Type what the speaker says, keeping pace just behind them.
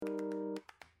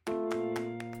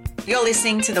You're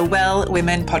listening to the Well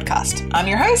Women podcast. I'm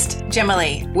your host, Gemma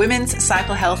Lee, women's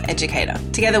cycle health educator.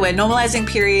 Together, we're normalizing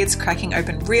periods, cracking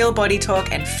open real body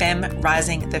talk, and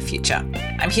fem-rising the future.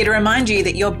 I'm here to remind you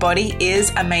that your body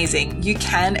is amazing. You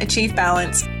can achieve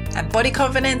balance, and body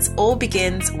confidence all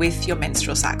begins with your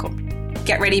menstrual cycle.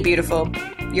 Get ready, beautiful.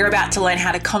 You're about to learn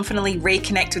how to confidently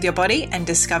reconnect with your body and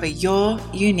discover your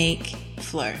unique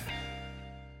flow.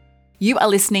 You are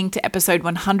listening to episode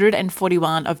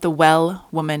 141 of the Well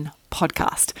Woman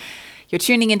podcast. You're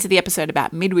tuning into the episode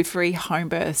about midwifery, home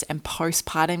births, and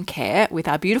postpartum care with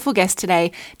our beautiful guest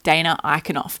today, Dayna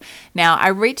Eickenloff. Now, I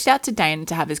reached out to Dayna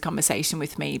to have this conversation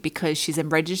with me because she's a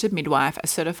registered midwife, a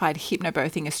certified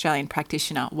hypnobirthing Australian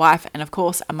practitioner, wife, and of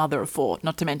course, a mother of 4,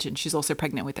 not to mention she's also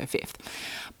pregnant with her 5th.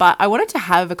 But I wanted to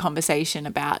have a conversation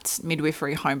about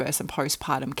midwifery, home births, and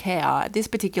postpartum care at this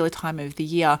particular time of the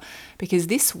year because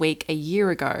this week, a year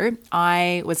ago,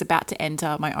 I was about to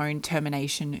enter my own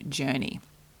termination journey.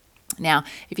 Now,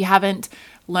 if you haven't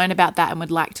learned about that and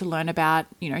would like to learn about,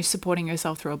 supporting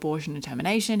yourself through abortion and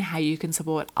termination, how you can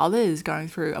support others going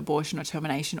through abortion or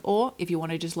termination, or if you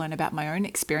want to just learn about my own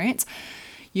experience,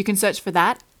 you can search for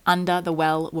that under the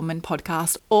Well Woman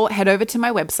podcast or head over to my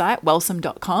website,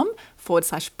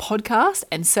 wellsome.com/podcast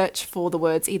and search for the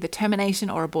words either termination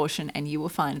or abortion and you will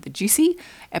find the juicy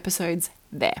episodes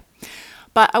there.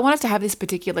 But I wanted to have this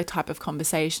particular type of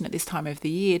conversation at this time of the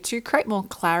year to create more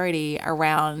clarity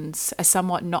around a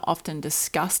somewhat not often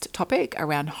discussed topic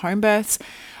around home births,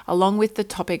 along with the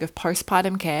topic of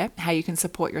postpartum care, how you can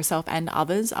support yourself and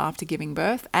others after giving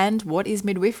birth, and what is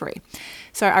midwifery.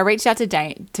 So I reached out to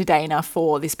Dayna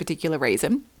for this particular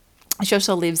reason. She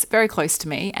also lives very close to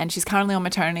me and she's currently on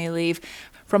maternity leave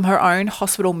from her own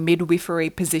hospital midwifery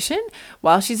position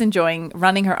while she's enjoying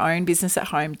running her own business at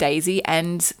home, Daisy,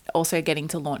 and also getting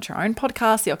to launch her own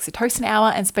podcast, The Oxytocin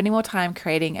Hour, and spending more time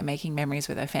creating and making memories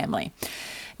with her family.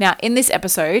 Now, in this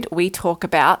episode, we talk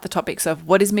about the topics of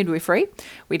what is midwifery,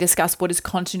 we discuss what is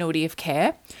continuity of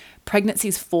care,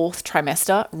 pregnancy's 4th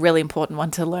trimester, really important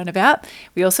one to learn about.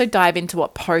 We also dive into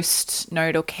what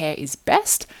postnatal care is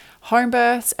best, home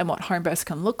births and what home births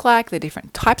can look like, the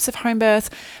different types of home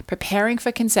births, preparing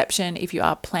for conception if you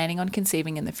are planning on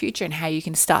conceiving in the future and how you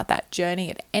can start that journey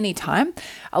at any time,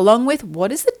 along with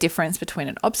what is the difference between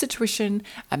an obstetrician,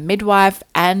 a midwife,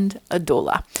 and a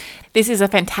doula. This is a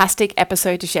fantastic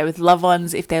episode to share with loved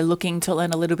ones if they're looking to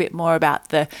learn a little bit more about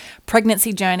the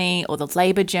pregnancy journey or the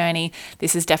labor journey.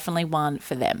 This is definitely one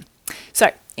for them. So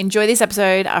enjoy this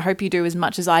episode. I hope you do as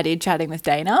much as I did chatting with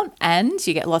Dayna and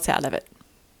you get lots out of it.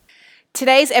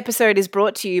 Today's episode is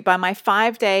brought to you by my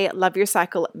 5-day Love Your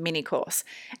Cycle mini course.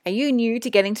 Are you new to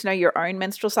getting to know your own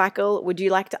menstrual cycle? Would you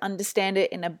like to understand it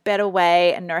in a better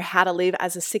way and know how to live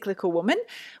as a cyclical woman?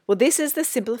 Well, this is the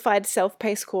simplified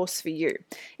self-paced course for you.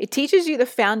 It teaches you the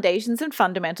foundations and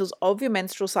fundamentals of your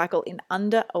menstrual cycle in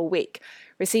under a week.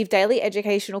 Receive daily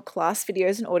educational class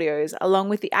videos and audios, along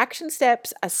with the action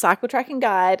steps, a cycle tracking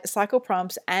guide, cycle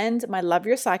prompts, and my Love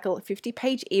Your Cycle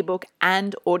 50-page ebook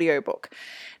and audiobook.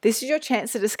 This is your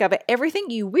chance to discover everything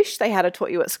you wish they had taught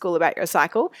you at school about your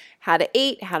cycle, how to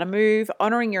eat, how to move,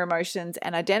 honoring your emotions,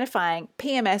 and identifying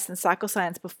PMS and cycle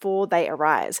signs before they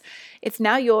arise. It's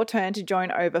now your turn to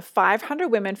join over 500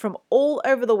 women from all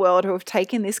over the world who have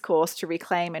taken this course to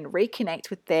reclaim and reconnect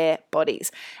with their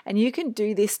bodies. And you can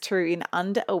do this too in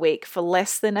under a week for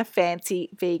less than a fancy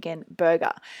vegan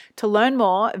burger. To learn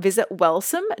more, visit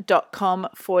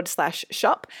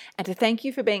wellsome.com/shop. And to thank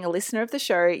you for being a listener of the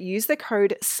show, use the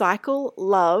code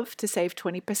CYCLELOVE to save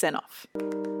 20% off.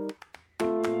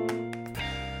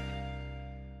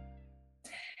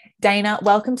 Dayna,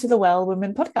 welcome to the Well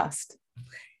Women podcast.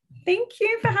 Thank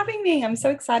you for having me. I'm so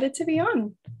excited to be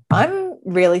on. I'm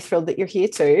really thrilled that you're here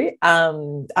too.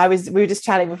 We were just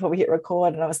chatting before we hit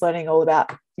record and I was learning all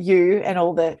about you and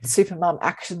all the super mum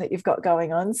action that you've got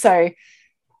going on. So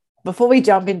before we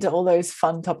jump into all those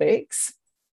fun topics,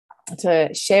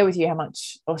 to share with you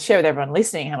share with everyone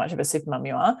listening how much of a super mum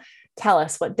you are, tell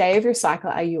us what day of your cycle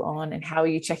are you on and how are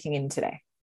you checking in today?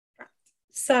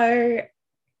 So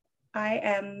I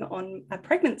am on a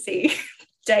pregnancy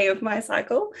day of my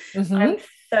cycle. Mm-hmm. I'm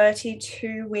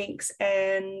 32 weeks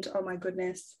and, oh my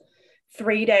goodness,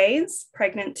 3 days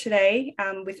pregnant today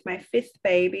with my 5th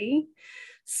baby.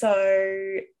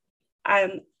 So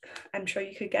I'm sure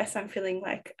you could guess I'm feeling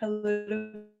like a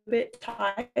little bit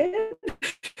tired.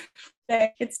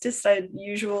 It's just a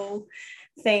usual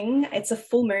thing. It's a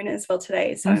full moon as well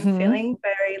today. So I'm feeling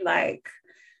very like,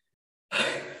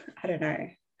 I don't know,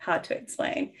 hard to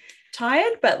explain.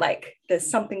 Tired, but like there's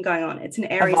something going on. It's an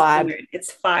Aries full moon.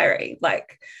 It's fiery.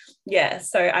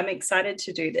 So I'm excited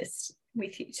to do this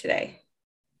with you today.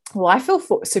 well, I feel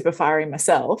super fiery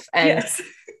myself. And yes.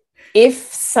 if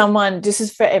someone, this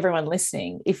is for everyone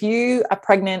listening, if you are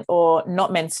pregnant or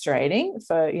not menstruating,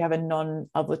 you have a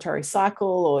non-ovulatory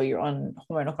cycle, or you're on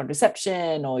hormonal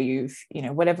contraception, or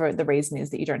whatever the reason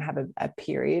is that you don't have a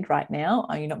period right now,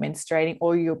 or you're not menstruating,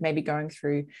 or you're maybe going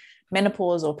through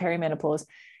menopause or perimenopause,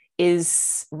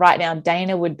 is right now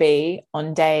Dayna would be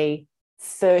on day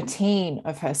 13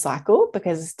 of her cycle,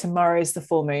 because tomorrow is the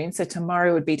full moon. So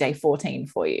tomorrow would be day 14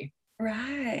 for you.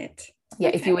 Right. Yeah.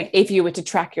 Okay. If you were to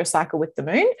track your cycle with the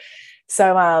moon.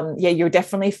 So you're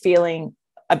definitely feeling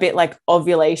a bit like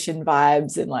ovulation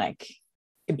vibes, and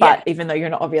but even though you're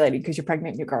not ovulating because you're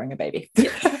pregnant, you're growing a baby.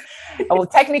 Yeah. Well,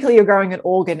 technically you're growing an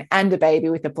organ and a baby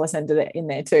with the placenta in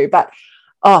there too. But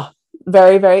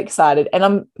very, very excited.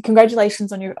 And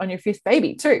congratulations on your fifth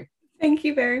baby too. Thank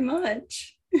you very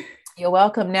much. You're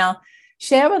welcome. Now,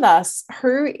 share with us,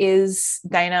 who is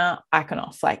Dayna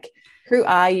Eickenloff? Like, who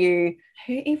are you?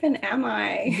 Who even am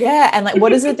I? Yeah. And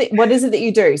what is it that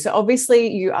you do? So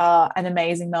obviously you are an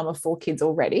amazing mum of 4 kids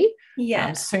already.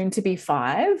 Yeah. Soon to be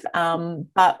 5.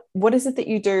 But what is it that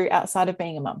you do outside of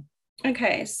being a mum?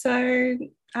 Okay. So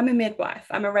I'm a midwife.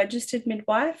 I'm a registered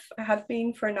midwife. I have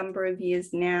been for a number of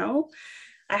years now.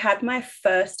 I had my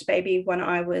first baby when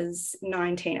I was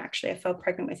 19, actually. I fell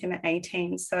pregnant with him at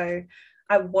 18. So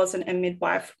I wasn't a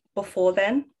midwife before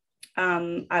then.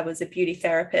 I was a beauty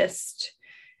therapist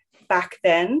back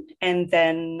then. And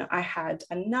then I had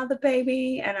another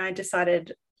baby, and I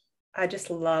decided I just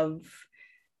love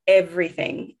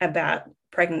everything about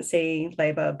pregnancy,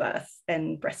 labor, birth,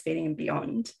 and breastfeeding and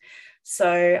beyond.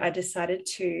 So I decided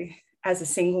to, as a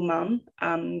single mum,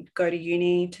 go to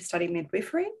uni to study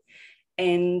midwifery,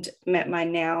 and met my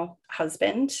now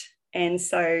husband. And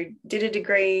so did a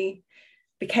degree,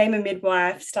 became a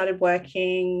midwife, started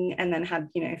working, and then had,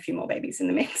 a few more babies in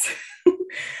the mix.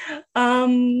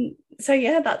 So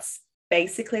yeah, that's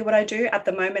basically what I do. At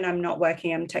the moment, I'm not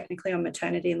working. I'm technically on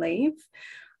maternity leave.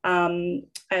 I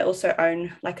also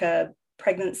own like a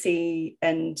pregnancy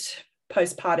and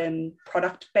postpartum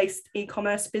product-based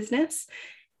e-commerce business,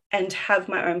 and have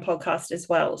my own podcast as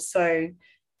well. So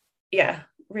yeah,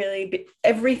 really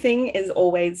everything is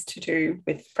always to do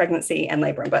with pregnancy and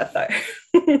labor and birth though.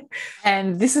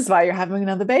 And this is why you're having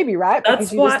another baby, right?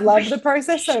 Because you just love the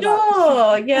process so much.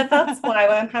 Sure. Yeah, that's why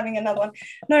I'm having another one.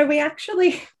 No,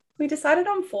 we decided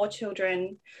on 4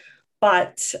 children,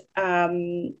 but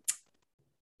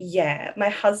my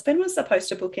husband was supposed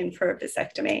to book in for a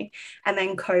vasectomy, and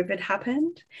then COVID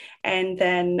happened, and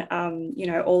then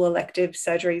all elective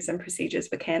surgeries and procedures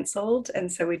were cancelled,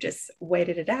 and so we just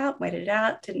waited it out,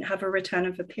 didn't have a return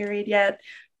of a period yet,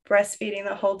 breastfeeding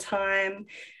the whole time.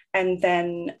 And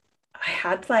then I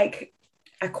had like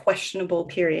a questionable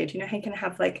period. He can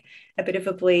have like a bit of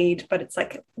a bleed, but it's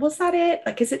like, was that it?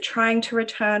 Like, is it trying to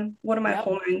return? What are my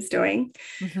hormones doing?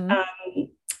 Mm-hmm.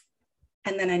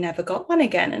 And then I never got one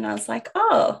again. And I was like,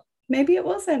 oh, maybe it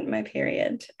wasn't my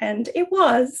period. And it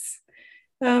was.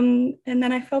 And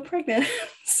then I fell pregnant.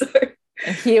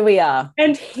 And here we are.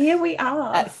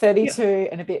 At 32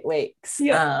 and a bit weeks,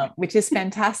 which is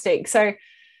fantastic. So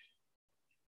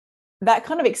that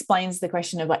kind of explains the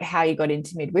question of like how you got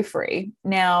into midwifery.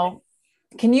 Now,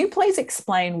 can you please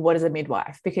explain what is a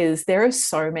midwife? Because there are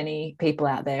so many people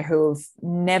out there who have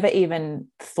never even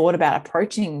thought about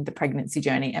approaching the pregnancy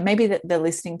journey. And maybe they're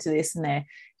listening to this and they're,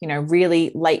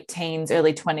 really late teens,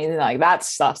 early 20s. They're like, that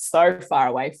stuff's so far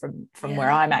away from where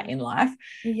I'm at in life.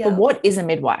 Yeah. But what is a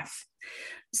midwife?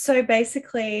 So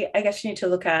basically, I guess you need to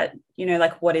look at,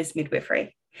 like, what is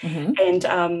midwifery? Mm-hmm.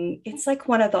 And it's like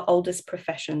one of the oldest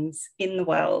professions in the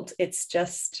world. It's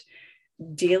just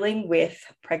dealing with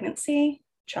pregnancy,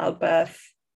 childbirth,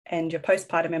 and your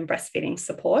postpartum and breastfeeding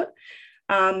support.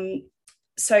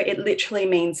 So it literally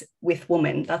means with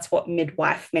woman. That's what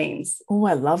midwife means. Oh,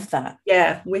 I love that.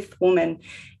 Yeah, with woman.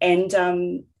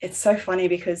 And it's so funny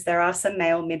because there are some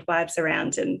male midwives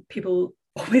around, and people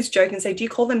always joke and say, do you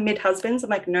call them mid-husbands? I'm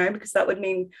like, no, because that would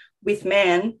mean with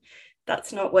man.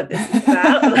 That's not what this is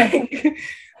about.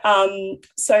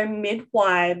 So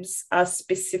midwives are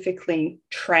specifically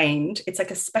trained. It's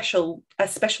like a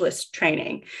specialist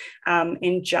training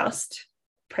in just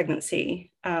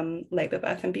pregnancy, labor,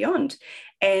 birth, and beyond.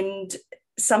 And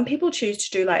some people choose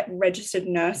to do like registered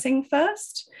nursing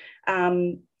first,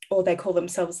 or they call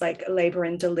themselves like labor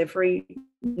and delivery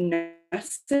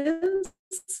nurses,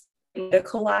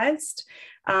 medicalized.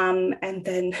 And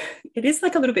then it is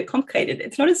like a little bit complicated.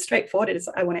 It's not as straightforward as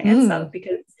I want to answer,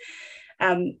 because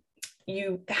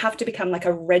you have to become like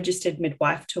a registered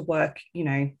midwife to work,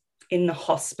 in the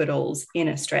hospitals in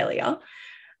Australia.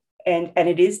 And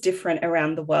it is different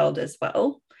around the world as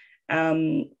well.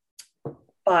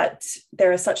 But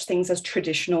there are such things as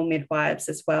traditional midwives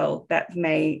as well that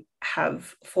may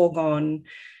have foregone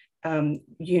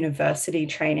university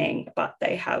training, but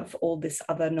they have all this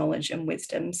other knowledge and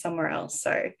wisdom somewhere else.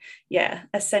 So yeah,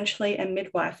 essentially a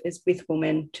midwife is with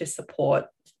women to support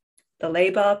the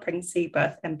labor, pregnancy,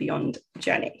 birth, and beyond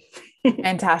journey.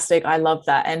 Fantastic. I love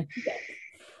that. And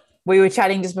we were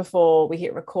chatting just before we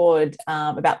hit record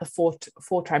about the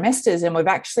four trimesters, and we've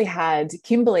actually had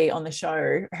Kimberly on the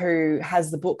show who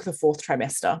has the book, The Fourth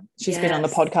Trimester. She's been on the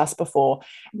podcast before.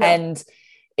 And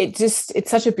it's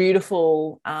such a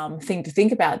beautiful thing to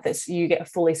think about, that you get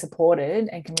fully supported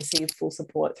and can receive full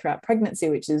support throughout pregnancy,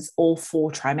 which is all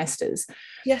 4 trimesters.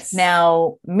 Yes.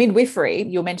 Now, midwifery,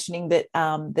 you're mentioning that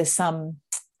there's some,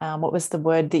 what was the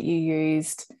word that you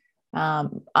used?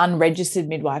 Unregistered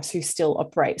midwives who still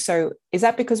operate. So is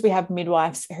that because we have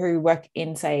midwives who work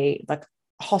in, say, like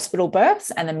hospital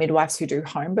births, and the midwives who do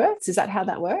home births? Is that how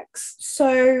that works?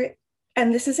 So,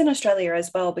 and this is in Australia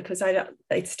as well, because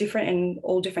it's different in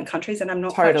all different countries, and I'm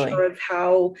not quite sure of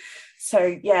how.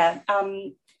 So yeah,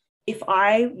 if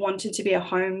I wanted to be a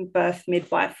home birth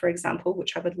midwife, for example,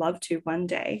 which I would love to one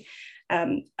day,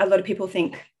 a lot of people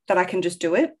think that I can just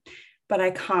do it, but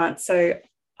I can't. So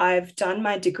I've done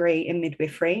my degree in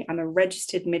midwifery. I'm a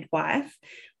registered midwife,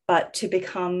 but to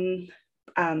become,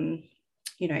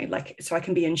 so I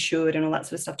can be insured and all that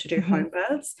sort of stuff to do home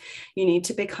births, you need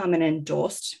to become an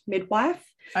endorsed midwife.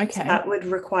 Okay. So that would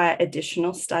require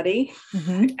additional study.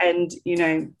 And,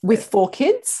 with 4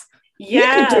 kids?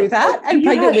 Yeah. You could do that and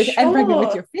pregnant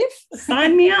with your 5th.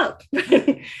 Sign me up.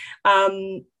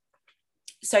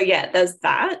 So yeah, there's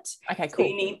that. Okay, cool.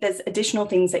 So there's additional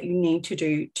things that you need to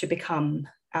do to become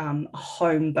a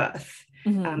home birth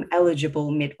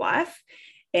eligible midwife.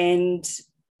 And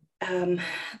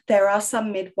there are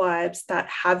some midwives that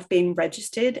have been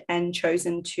registered and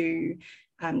chosen to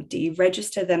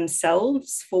deregister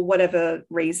themselves for whatever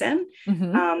reason,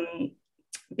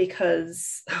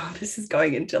 because this is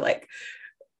going into like,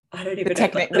 I don't even know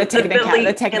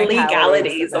the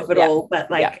legalities of it all, but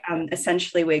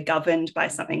essentially we're governed by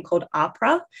something called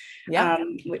AHPRA,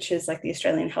 which is like the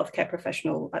Australian Healthcare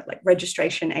Professional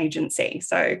Registration Agency.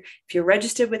 So if you're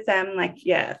registered with them,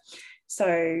 so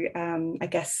I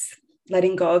guess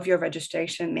letting go of your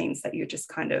registration means that you're just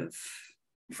kind of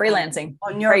freelancing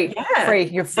on your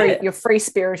you're free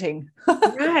spiriting.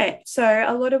 Right. So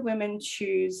a lot of women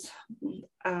choose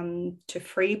to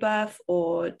free birth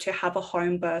or to have a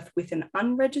home birth with an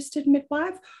unregistered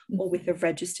midwife or with a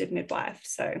registered midwife.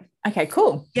 So okay,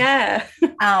 cool. Yeah.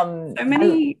 So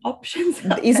many options,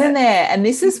 isn't there? And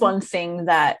this is one thing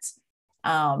that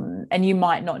and you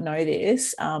might not know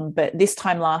this, but this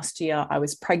time last year I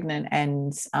was pregnant,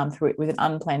 and through it with an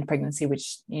unplanned pregnancy,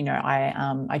 which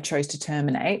I chose to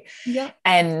terminate. Yeah.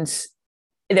 And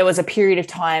there was a period of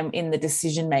time in the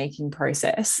decision-making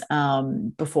process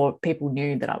before people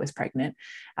knew that I was pregnant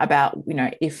about,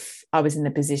 if I was in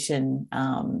the position,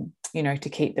 to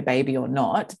keep the baby or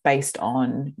not, based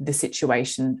on the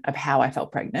situation of how I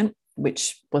felt pregnant,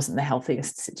 which wasn't the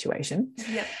healthiest situation.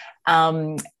 Yeah.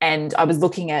 And I was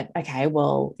looking at, okay,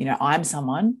 well, I'm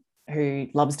someone who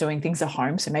loves doing things at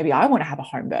home, so maybe I want to have a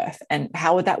home birth, and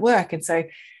how would that work? And so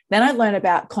then I learned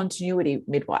about continuity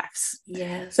midwives.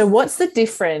 Yes. So what's the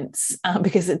difference?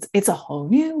 Because it's a whole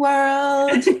new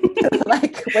world.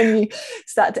 Like when you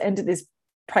start to enter this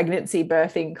pregnancy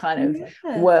birthing kind of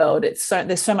world,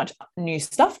 there's so much new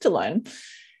stuff to learn.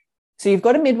 So you've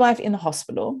got a midwife in the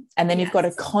hospital, and then you've got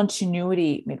a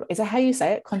continuity midwife. Is that how you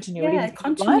say it? Continuity midwife?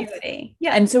 Continuity.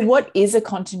 Yeah. And so what is a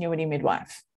continuity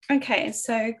midwife? Okay,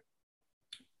 so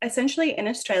essentially in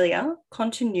Australia,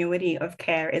 continuity of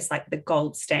care is like the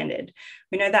gold standard.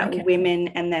 We know that women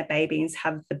and their babies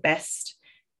have the best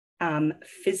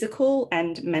physical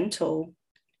and mental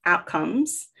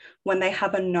outcomes when they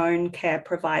have a known care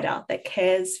provider that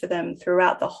cares for them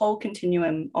throughout the whole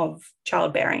continuum of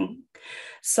childbearing.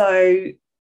 So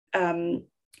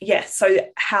so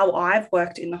how I've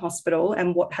worked in the hospital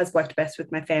and what has worked best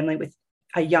with my family, with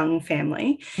a young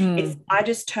family, is I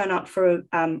just turn up for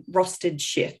rostered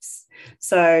shifts.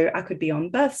 So I could be on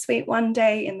birth suite one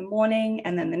day in the morning,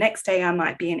 and then the next day I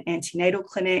might be in antenatal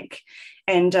clinic.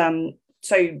 And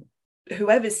so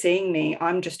whoever's seeing me,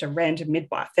 I'm just a random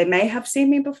midwife. They may have seen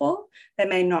me before, they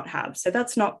may not have. So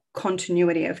that's not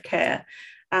continuity of care.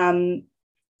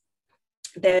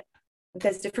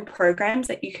 There's different programs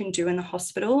that you can do in the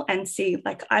hospital and see,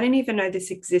 like, I didn't even know this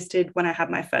existed when I had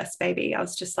my first baby. I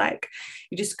was just like,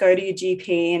 you just go to your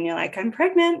GP and you're like, I'm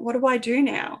pregnant. What do I do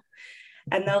now?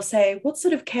 And they'll say, what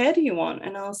sort of care do you want?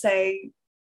 And I'll say,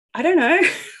 I don't know.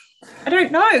 I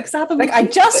don't know, because I haven't like, I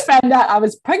just found out I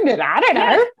was pregnant. I don't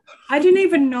know. I didn't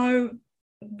even know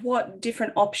what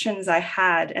different options I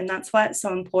had. And that's why it's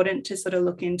so important to sort of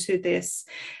look into this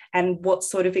and what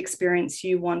sort of experience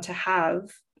you want to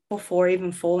have before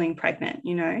even falling pregnant,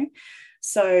 you know?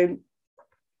 So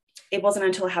it wasn't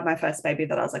until I had my first baby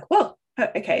that I was like, well,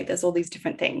 okay, there's all these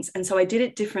different things. And so I did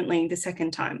it differently the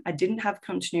second time. I didn't have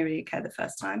continuity of care the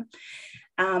first time.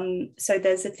 So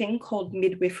there's a thing called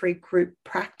midwifery group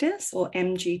practice, or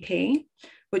MGP,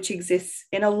 which exists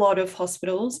in a lot of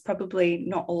hospitals, probably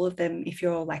not all of them. If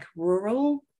you're like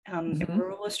rural, in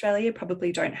rural Australia,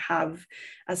 probably don't have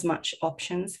as much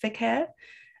options for care.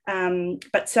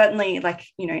 But certainly, like,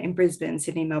 you know, in Brisbane,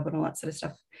 Sydney, Melbourne, all that sort of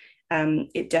stuff,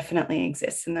 it definitely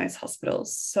exists in those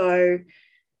hospitals. So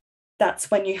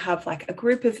that's when you have like a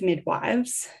group of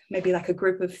midwives, maybe like a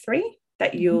group of 3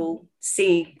 that you'll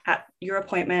see at your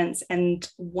appointments, and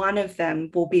one of them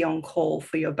will be on call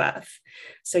for your birth.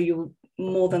 So you'll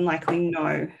more than likely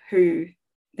know who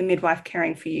the midwife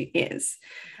caring for you is.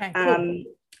 Okay, cool.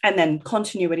 And then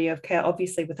continuity of care,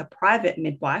 obviously with a private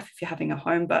midwife, if you're having a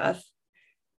home birth,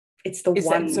 it's the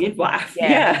one midwife.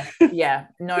 Yeah.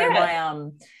 No, yeah.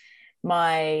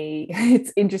 my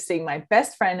it's interesting. My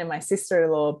best friend and my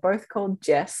sister-in-law both called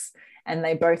Jess, and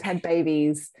they both had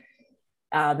babies.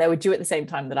 They were due at the same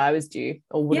time that I was due,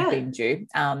 or would have been due.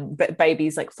 But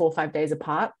babies like 4 or 5 days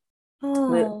apart.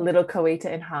 Little Koita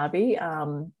and Harvey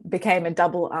became a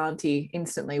double auntie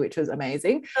instantly, which was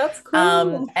amazing. That's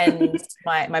cool. And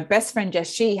my best friend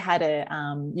Jess, she had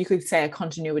you could say a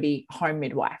continuity home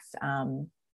midwife.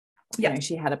 You know,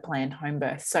 she had a planned home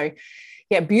birth. So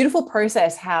yeah, beautiful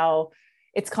process. How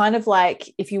it's kind of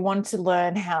like, if you want to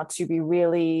learn how to be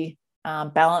really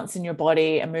balance in your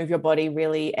body and move your body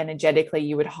really energetically,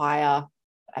 you would hire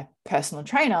a personal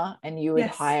trainer, and you would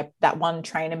hire that one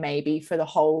trainer maybe for the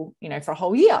whole, you know, for a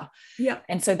whole year. Yeah.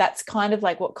 And so that's kind of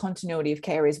like what continuity of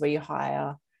care is, where you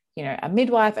hire, you know, a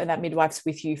midwife, and that midwife's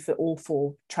with you for all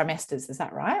 4 trimesters. Is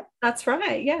that right? That's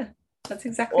right. Yeah, that's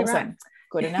exactly awesome. Right.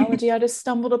 Good analogy I just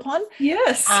stumbled upon.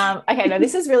 Yes. Okay, no,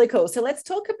 this is really cool. So let's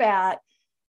talk about,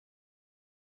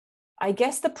 I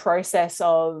guess, the process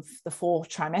of the 4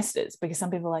 trimesters, because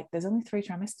some people are like, there's only 3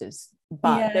 trimesters,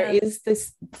 but there is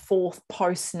this 4th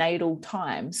postnatal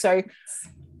time. So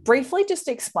briefly just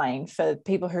explain for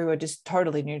people who are just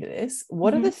totally new to this,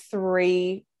 what are the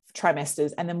 3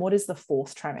 trimesters, and then what is the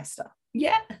 4th trimester?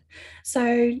 Yeah.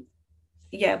 So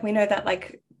yeah, we know that,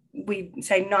 like, we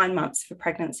say 9 months for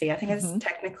pregnancy. I think it's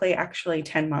technically actually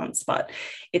 10 months, but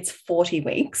it's 40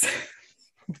 weeks.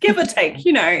 Give or take,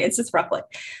 you know, it's just roughly.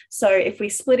 So if we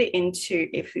split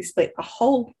a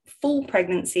whole full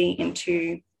pregnancy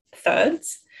into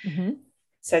thirds,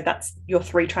 so that's your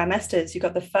 3 trimesters. You've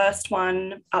got the first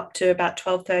one up to about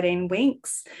 12, 13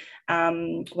 weeks,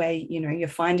 where, you know, you're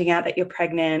finding out that you're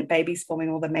pregnant, baby's forming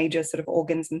all the major sort of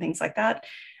organs and things like that.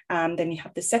 Then you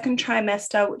have the second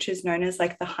trimester, which is known as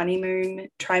like the honeymoon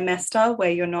trimester,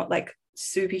 where you're not like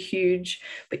super huge,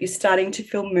 but you're starting to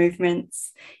feel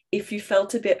movements. If you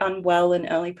felt a bit unwell in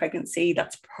early pregnancy,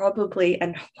 that's probably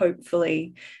and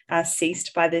hopefully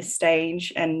ceased by this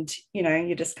stage. And, you know,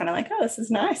 you're just kind of like, oh, this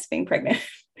is nice being pregnant.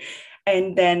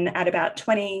 And then at about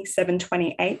 27,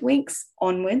 28 weeks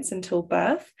onwards until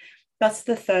birth, that's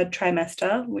the 3rd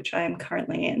trimester, which I am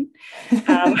currently in.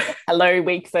 Hello,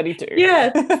 week 32.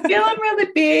 Yeah, feeling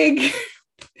really big,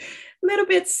 a little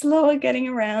bit slower getting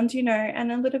around, you know,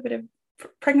 and a little bit of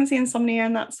pregnancy insomnia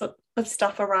and that sort of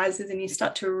stuff arises, and you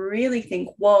start to really think,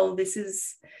 whoa, this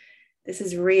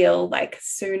is real. Like,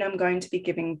 soon I'm going to be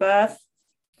giving birth.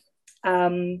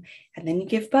 And then you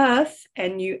give birth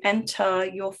and you enter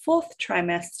your 4th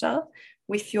trimester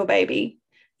with your baby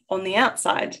on the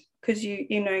outside, because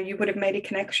you know, you would have made a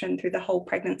connection through the whole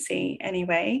pregnancy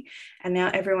anyway, and now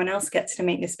everyone else gets to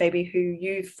meet this baby who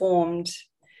you formed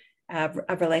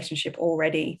a relationship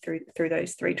already through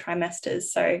those 3 trimesters.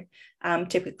 So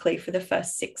typically for the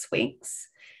first 6 weeks,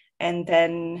 and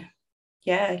then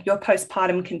your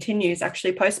postpartum continues.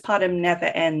 Actually, postpartum never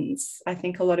ends. I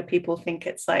think a lot of people think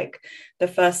it's like the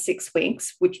first 6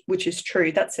 weeks, which is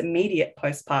true. That's immediate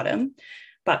postpartum.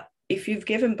 But if you've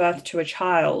given birth to a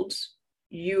child,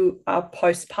 you are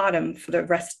postpartum for the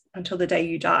rest until the day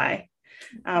you die,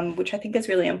 which I think is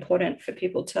really important for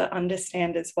people to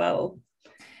understand as well.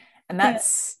 And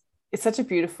it's such a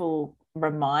beautiful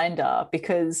reminder,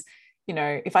 because, you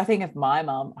know, if I think of my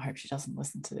mum, I hope she doesn't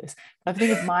listen to this, but I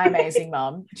think of my amazing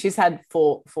mum, she's had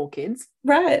four kids.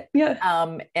 Right. Yeah.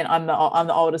 And I'm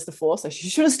the oldest of 4, so she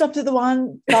should have stopped at the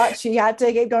 1, but she had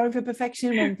to get going for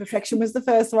perfection when perfection was the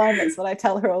first one. That's what I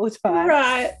tell her all the time.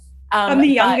 Right. I'm the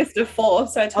youngest of 4,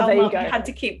 so I tell there Mum you had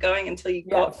to keep going until you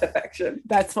got perfection.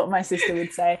 That's what my sister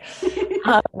would say.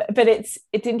 But it's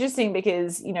interesting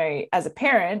because, you know, as a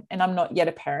parent, and I'm not yet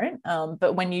a parent,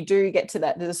 but when you do get to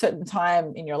that, there's a certain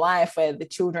time in your life where the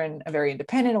children are very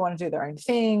independent and want to do their own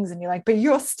things, and you're like, but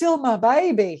you're still my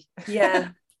baby. Yeah.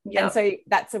 Yep. And so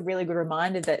that's a really good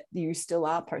reminder that you still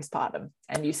are postpartum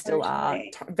and you still are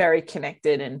very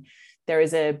connected, and there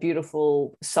is a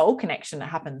beautiful soul connection that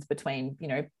happens between, you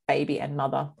know, baby and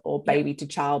mother, or baby to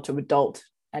child to adult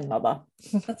and mother.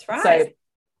 That's right.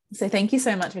 So thank you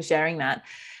so much for sharing that.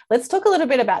 Let's talk a little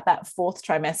bit about that 4th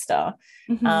trimester.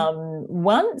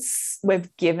 Once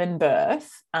we've given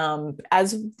birth,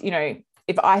 as you know,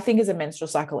 if I think as a menstrual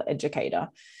cycle educator,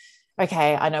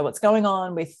 okay, I know what's going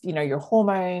on with, you know, your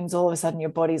hormones. All of a sudden your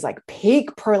body's like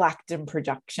peak prolactin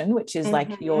production, which is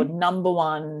like your number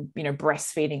one, you know,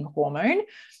 breastfeeding hormone.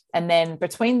 And then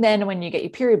between then and when you get your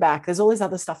period back, there's all this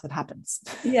other stuff that happens.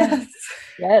 Yes.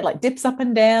 Yeah, it like dips up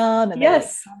and down. And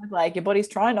yes. Then kind of like your body's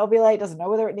trying to ovulate, doesn't know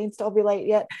whether it needs to ovulate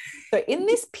yet. So in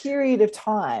this period of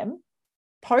time,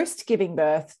 post giving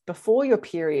birth, before your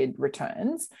period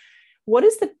returns, what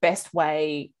is the best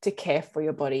way to care for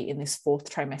your body in this 4th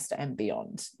trimester and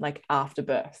beyond, like after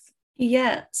birth?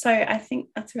 Yeah, so I think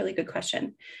that's a really good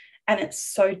question. And it's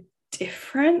so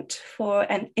different for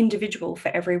an individual, for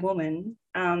every woman.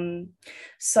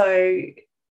 So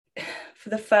for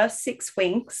the first 6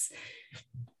 weeks,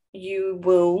 you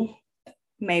will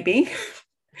maybe,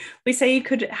 we say you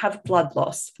could have blood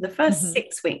loss for the first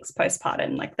 6 weeks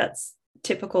postpartum, like that's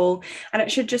typical. And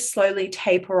it should just slowly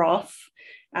taper off.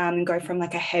 Go from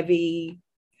like a heavy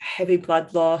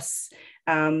blood loss,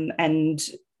 and,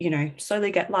 you know,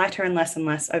 slowly get lighter and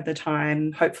less over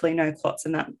time, hopefully no clots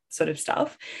and that sort of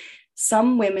stuff.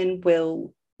 Some women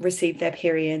will receive their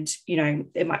period, you know,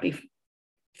 it might be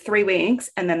 3 weeks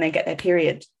and then they get their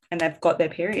period and they've got their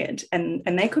period, and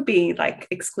they could be like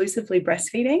exclusively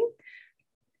breastfeeding,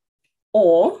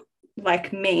 or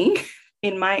like me,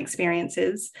 in my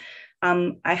experiences,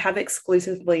 I have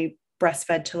exclusively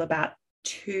breastfed till about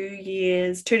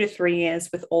 2 to 3 years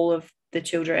with all of the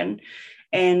children,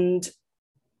 and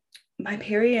my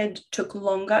period took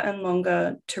longer and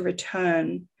longer to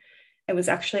return. It was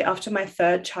actually after my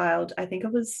 3rd child. I think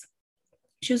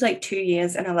she was like 2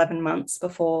 years and 11 months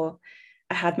before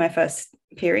I had my first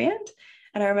period.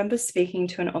 And I remember speaking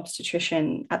to an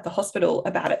obstetrician at the hospital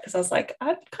about it, because I was like,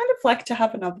 I'd kind of like to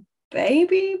have another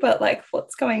baby, but like,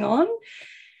 what's going on?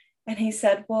 And he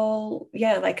said, well,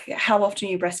 yeah, like how often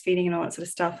are you breastfeeding and all that sort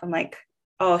of stuff? I'm like,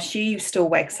 oh, she still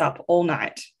wakes up all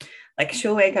night. Like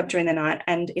she'll wake up during the night.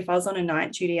 And if I was on a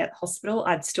night duty at the hospital,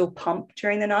 I'd still pump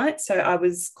during the night. So I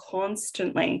was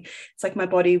constantly, it's like my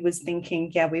body was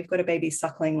thinking, yeah, we've got a baby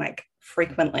suckling like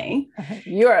frequently.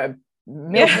 You're a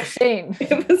milk machine.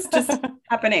 It was just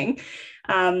happening.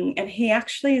 And he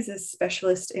actually is a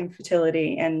specialist in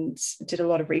fertility and did a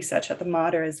lot of research at the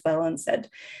Mater as well, and said,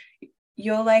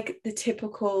 you're like the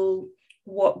typical,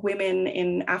 what women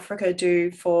in Africa do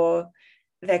for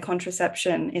their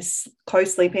contraception is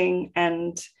co-sleeping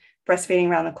and breastfeeding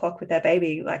around the clock with their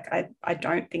baby. Like I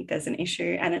don't think there's an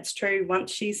issue. And it's true,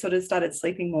 once she sort of started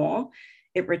sleeping more,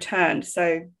 it returned.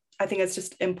 So I think it's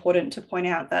just important to point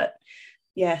out that,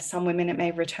 yeah, some women it may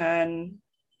return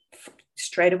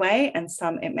straight away, and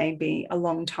some it may be a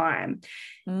long time.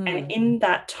 And in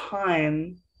that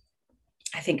time,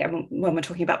 I think when we're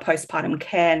talking about postpartum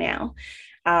care now,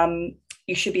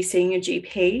 you should be seeing your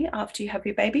GP after you have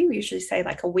your baby. We usually say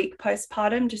like a week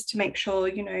postpartum, just to make sure,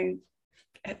 you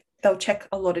know, they'll check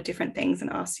a lot of different things and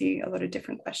ask you a lot of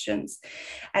different questions.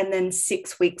 And then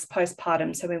 6 weeks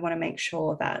postpartum. So we want to make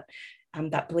sure that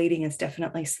that bleeding is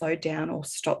definitely slowed down or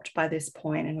stopped by this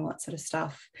point and all that sort of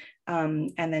stuff.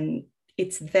 And then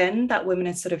it's then that women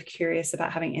are sort of curious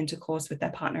about having intercourse with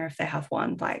their partner if they have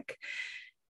one. Like,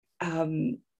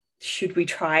 should we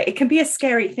try? It can be a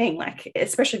scary thing, like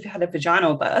especially if you had a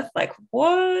vaginal birth, like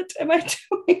what am I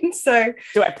doing? So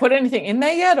do I put anything in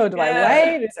there yet, or do I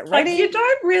wait? Is it ready? Like, you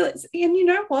don't really, and you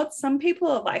know what, some people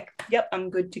are like, yep, I'm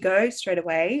good to go straight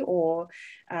away, or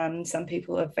some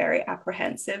people are very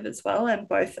apprehensive as well, and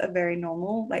both are very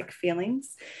normal like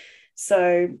feelings.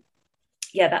 So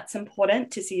yeah, that's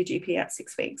important to see your GP at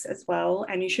 6 weeks as well.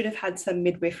 And you should have had some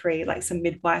midwifery, like some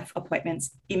midwife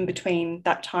appointments in between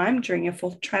that time during your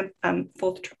fourth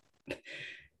trimester.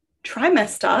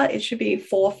 It should be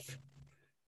 4th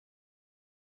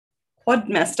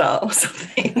quadmester or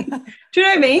something. Do you know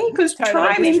what I mean? Because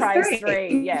totally, tri means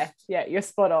three. Yeah, you're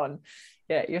spot on.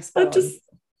 Yeah, you're spot on.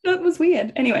 That was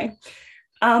weird. Anyway.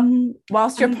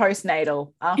 Whilst you're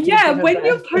postnatal. Yeah, when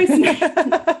you're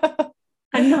postnatal.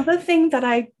 Another thing that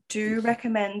I do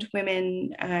recommend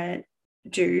women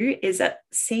do is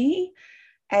see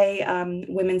a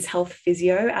women's health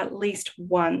physio at least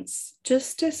once,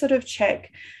 just to sort of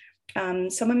check.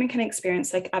 Some women can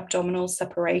experience like abdominal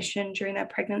separation during their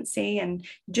pregnancy, and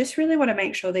just really want to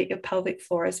make sure that your pelvic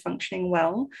floor is functioning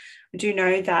well. I do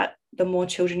know that the more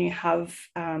children you have,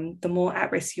 the more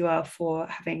at risk you are for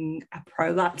having a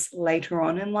prolapse later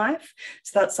on in life.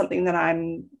 So that's something that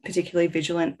I'm particularly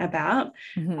vigilant about,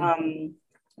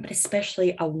 but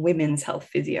especially a women's health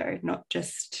physio, not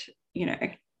just,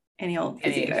 any old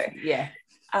physio. Yeah.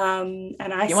 And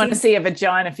you want to see a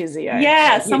vagina physio.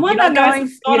 Yeah, someone that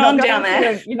knows what's on down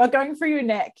there. You're not going for your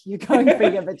neck, you're going for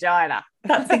your vagina.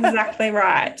 That's exactly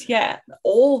right. Yeah,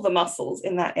 all the muscles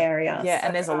in that area. Yeah, so,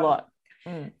 and there's a lot.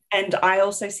 And I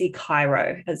also see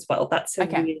chiro as well. That's a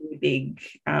really big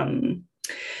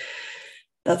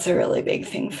that's a really big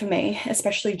thing for me,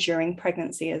 especially during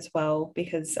pregnancy as well,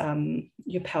 because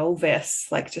your pelvis,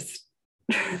 like, just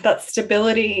that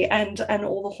stability and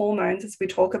all the hormones, as we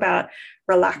talk about,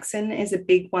 relaxin is a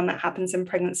big one that happens in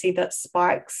pregnancy that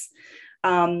spikes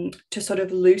to sort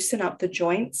of loosen up the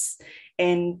joints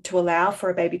and to allow for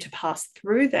a baby to pass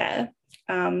through there.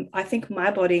 I think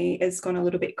my body has gone a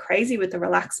little bit crazy with the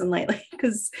relaxin lately,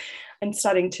 because I'm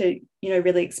starting to,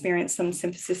 really experience some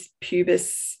symphysis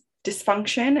pubis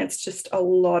dysfunction. It's just a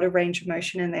lot of range of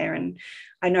motion in there. And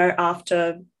I know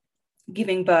after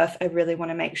giving birth, I really want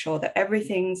to make sure that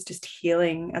everything's just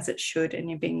healing as it should, and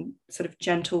you're being sort of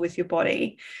gentle with your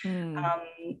body,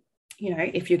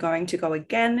 if you're going to go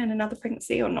again in another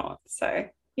pregnancy or not. So,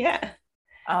 yeah.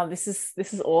 Oh, this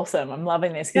is awesome. I'm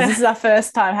loving this, because this is our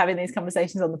first time having these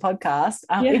conversations on the podcast,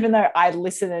 even though I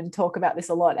listen and talk about this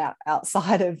a lot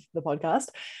outside of the podcast.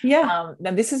 Now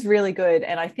this is really good.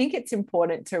 And I think it's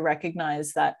important to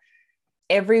recognize that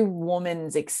every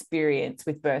woman's experience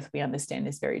with birth, we understand,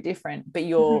 is very different, but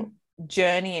your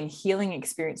journey and healing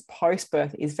experience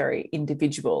post-birth is very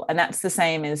individual. And that's the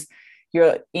same as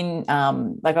you're in,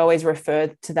 like I always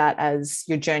refer to that as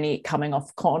your journey coming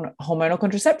off hormonal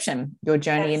contraception, your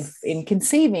journey in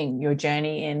conceiving, your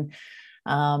journey in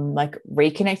like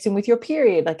reconnecting with your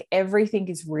period. Like, everything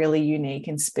is really unique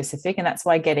and specific, and that's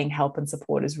why getting help and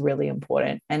support is really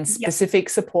important. And specific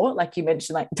support, like you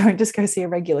mentioned, like, don't just go see a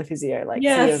regular physio, like see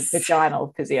a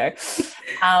vaginal physio.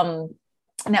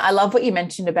 Now, I love what you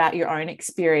mentioned about your own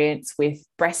experience with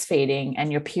breastfeeding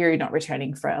and your period not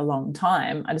returning for a long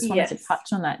time. I just wanted to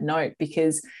touch on that note,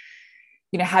 because,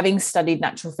 having studied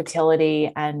natural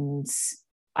fertility and,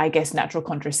 I guess, natural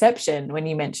contraception, when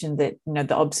you mentioned that,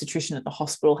 the obstetrician at the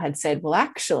hospital had said, well,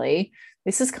 actually,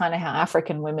 this is kind of how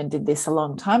African women did this a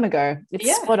long time ago.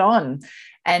 It's spot on.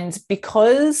 And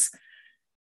because,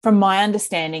 from my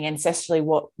understanding, ancestrally,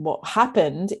 what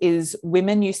happened is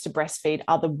women used to breastfeed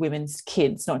other women's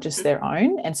kids, not just their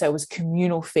own. And so it was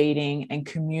communal feeding and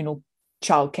communal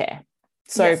childcare.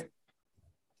 So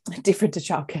different to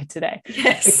childcare today,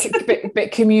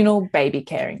 but communal baby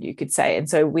caring, you could say. And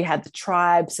so we had the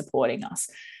tribe supporting us.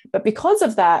 But because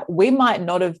of that, we might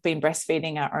not have been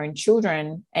breastfeeding our own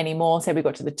children anymore. Say we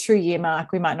got to the 2-year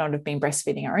mark, we might not have been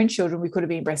breastfeeding our own children. We could have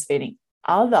been breastfeeding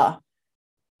other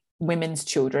women's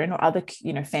children or other,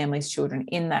 families' children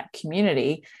in that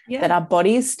community, that our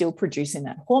body is still producing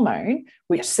that hormone,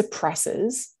 which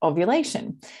suppresses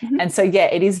ovulation. And so,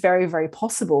 it is very, very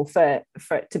possible for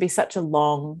it to be such a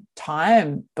long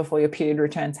time before your period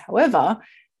returns. However,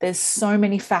 there's so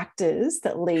many factors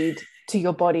that lead to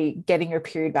your body getting your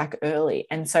period back early.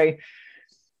 And so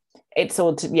it's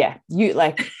all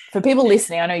for people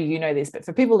listening, I know you know this, but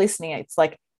for people listening, it's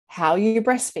like how you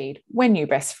breastfeed, when you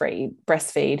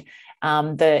breastfeed,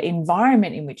 the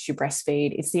environment in which you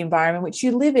breastfeed, it's the environment which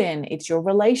you live in, it's your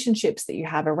relationships that you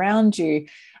have around you,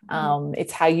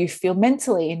 it's how you feel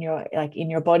mentally in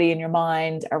your body and your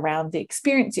mind around the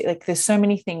experience. Like, there's so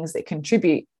many things that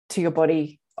contribute to your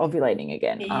body ovulating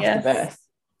again after birth.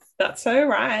 That's so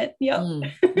right.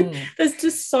 There's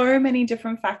just so many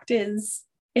different factors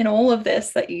in all of this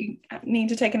that you need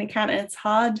to take into account, and it's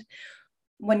hard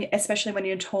especially when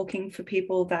you're talking for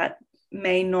people that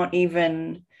may not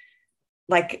even,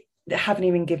 haven't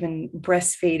even given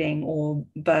breastfeeding or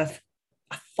birth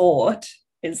a thought,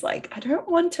 is like, I don't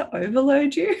want to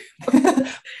overload you.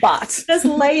 But there's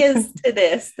layers to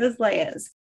this. There's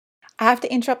layers. I have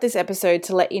to interrupt this episode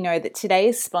to let you know that today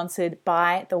is sponsored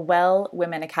by the Well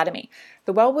Women Academy.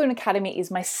 The Well Women Academy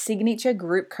is my signature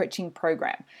group coaching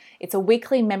program. It's a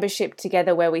weekly membership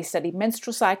together where we study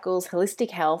menstrual cycles,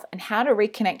 holistic health, and how to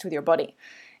reconnect with your body.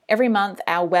 Every month,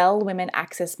 our Well Women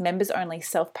access members-only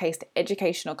self-paced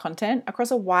educational content across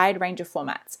a wide range of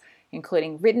formats.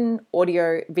 including written,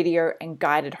 audio, video, and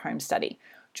guided home study.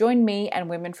 Join me and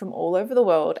women from all over the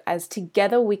world as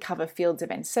together we cover fields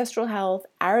of ancestral health,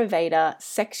 Ayurveda,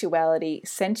 sexuality,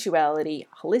 sensuality,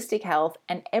 holistic health,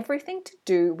 and everything to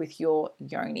do with your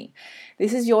yoni.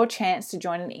 This is your chance to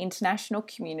join an international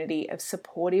community of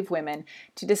supportive women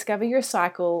to discover your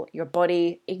cycle, your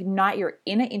body, ignite your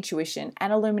inner intuition,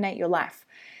 and illuminate your life.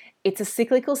 It's a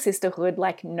cyclical sisterhood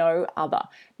like no other.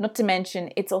 Not to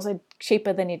mention, it's also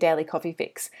cheaper than your daily coffee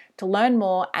fix. To learn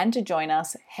more and to join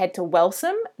us, head to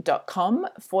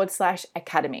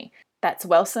wellsome.com/academy. That's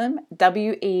Wellsome,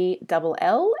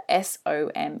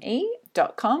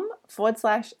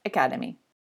 WELLSOME.com/academy.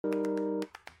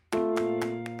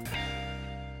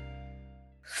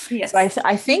 Yes. So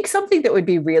I think something that would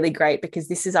be really great, because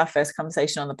this is our first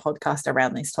conversation on the podcast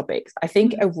around these topics. I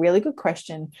think a really good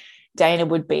question, Dayna,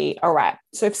 would be, all right,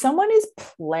 so if someone is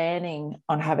planning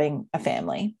on having a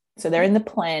family, so they're in the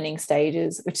planning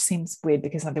stages, which seems weird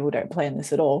because some people don't plan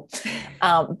this at all.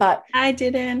 But I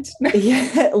didn't.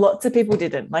 Yeah, lots of people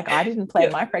didn't. Like, I didn't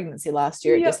plan my pregnancy last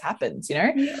year. It just happens, you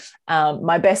know.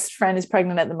 My best friend is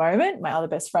pregnant at the moment, my other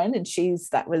best friend, and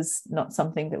that was not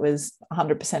something that was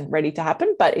 100% ready to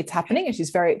happen, but it's happening and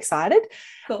she's very excited.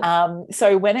 Cool.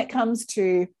 So when it comes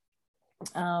to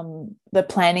the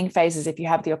planning phases, if you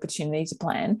have the opportunity to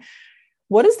plan,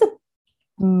 what is the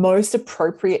most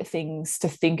appropriate things to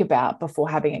think about before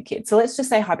having a kid? So let's just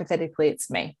say hypothetically it's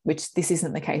me, which this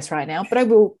isn't the case right now, but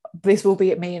this will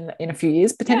be at me in a few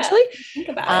years potentially. Think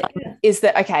about it. Is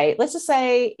that okay? Let's just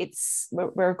say we're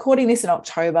recording this in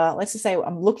October. Let's just say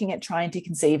I'm looking at trying to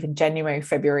conceive in January,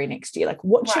 February next year. Like,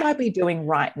 what should I be doing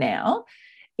right now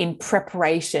in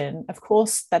preparation? Of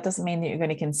course, that doesn't mean that you're going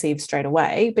to conceive straight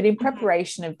away, but in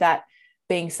preparation of that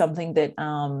being something that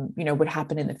would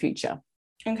happen in the future.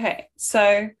 Okay,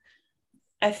 so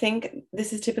I think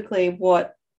this is typically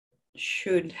what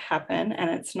should happen,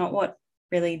 and it's not what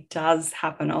really does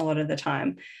happen a lot of the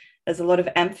time. There's a lot of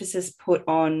emphasis put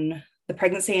on the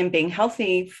pregnancy and being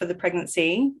healthy for the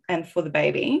pregnancy and for the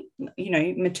baby,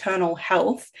 maternal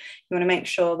health. You want to make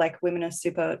sure, like, women are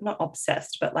super, not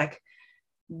obsessed, but like,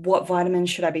 what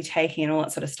vitamins should I be taking and all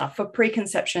that sort of stuff for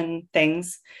preconception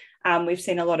things. We've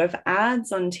seen a lot of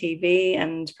ads on TV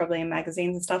and probably in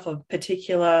magazines and stuff of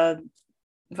particular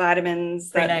vitamins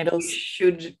that you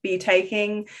should be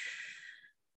taking.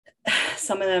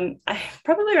 Some of them, I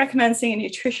probably recommend seeing a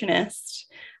nutritionist.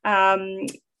 A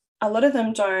lot of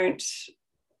them don't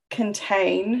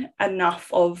contain enough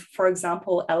of, for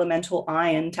example, elemental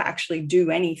iron to actually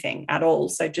do anything at all.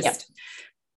 So I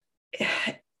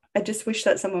just wish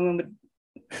that some women would,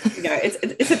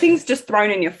 it's the things just thrown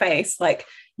in your face, like,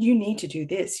 you need to do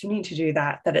this, you need to do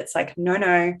that it's like,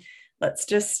 no, let's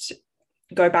just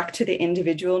go back to the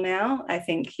individual now. I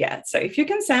think, so if you're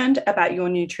concerned about your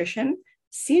nutrition,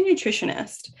 see a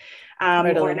nutritionist or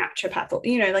a naturopath, or,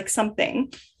 like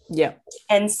something. Yeah.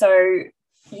 And so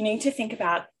you need to think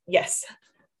about,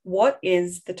 what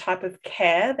is the type of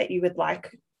care that you would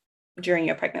like during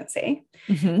your pregnancy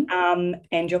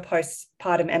and your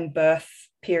postpartum and birth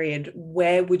period.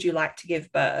 Where would you like to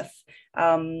give birth?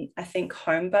 I think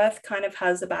home birth kind of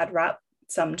has a bad rap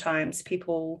sometimes.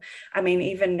 People,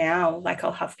 even now, like,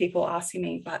 I'll have people asking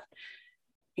me, but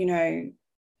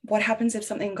what happens if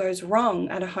something goes wrong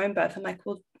at a home birth? I'm like,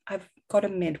 well, I've got a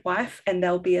midwife and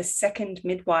there'll be a second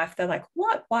midwife. They're like,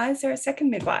 what? Why is there a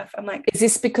second midwife? I'm like, is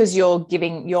this because you're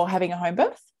having a home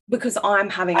birth? Because I'm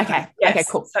having okay,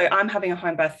 cool. So I'm having a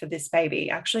home birth for this baby,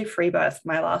 actually free birth,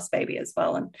 my last baby as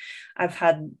well. And I've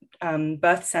had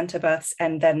birth center births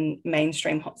and then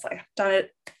mainstream hots. I've done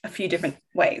it a few different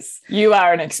ways. You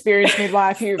are an experienced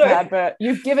midwife.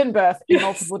 You've given birth in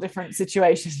multiple different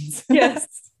situations.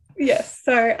 Yes.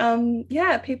 So,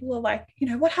 people are like,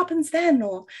 what happens then?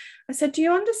 Or I said, do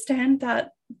you understand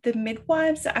that the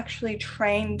midwives are actually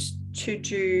trained to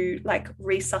do like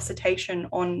resuscitation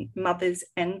on mothers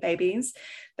and babies?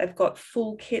 They've got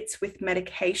full kits with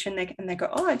medication. And they go,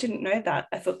 oh, I didn't know that.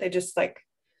 I thought they just like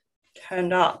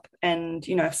turned up and,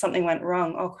 if something went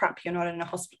wrong, oh crap, you're not in a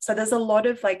hospital. So there's a lot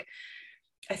of like,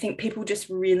 I think people just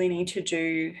really need to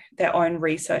do their own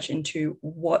research into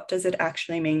what does it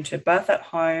actually mean to birth at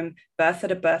home, birth at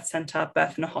a birth center,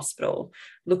 birth in a hospital.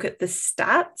 Look at the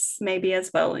stats maybe as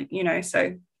well,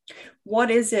 so what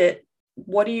is it?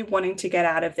 What are you wanting to get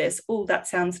out of this? Oh, that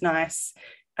sounds nice.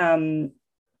 Continuity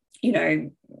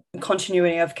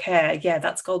of care. Yeah,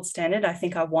 that's gold standard. I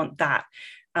think I want that.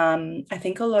 I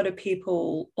think a lot of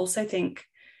people also think,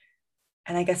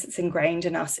 and I guess it's ingrained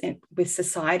in us with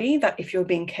society that if you're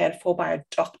being cared for by a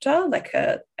doctor, like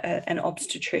an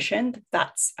obstetrician,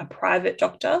 that's a private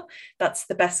doctor, that's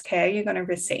the best care you're going to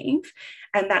receive.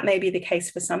 And that may be the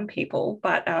case for some people,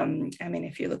 but I mean,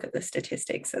 if you look at the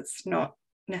statistics, it's not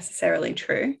necessarily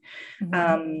true.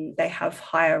 They have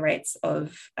higher rates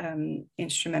of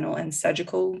instrumental and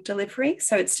surgical delivery.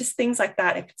 So it's just things like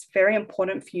that. If it's very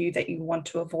important for you that you want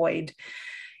to avoid,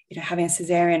 you know, having a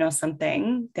cesarean or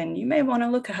something, then you may want to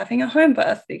look at having a home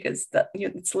birth, because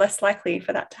it's less likely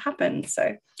for that to happen.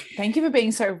 So thank you for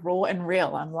being so raw and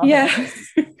real. I'm loving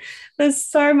it. There's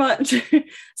so much.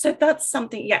 So that's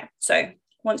something. Yeah. So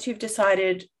once you've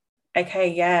decided,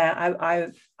 okay,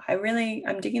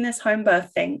 I'm digging this home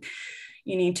birth thing,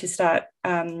 you need to start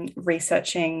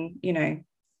researching, you know,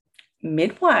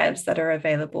 midwives that are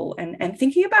available, and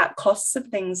thinking about costs of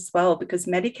things as well, because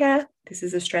Medicare, this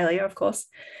is Australia, of course,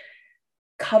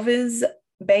 covers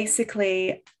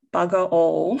basically bugger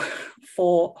all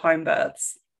for home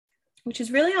births, which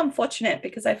is really unfortunate,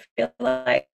 because I feel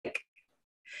like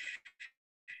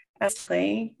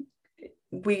actually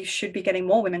we should be getting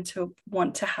more women to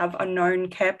want to have a known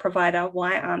care provider.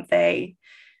 Why aren't they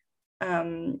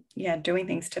doing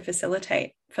things to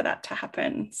facilitate for that to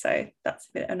happen? So that's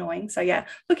a bit annoying. So yeah,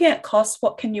 looking at costs,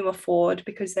 what can you afford,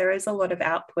 because there is a lot of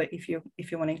output if you're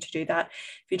wanting to do that.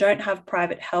 If you don't have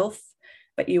private health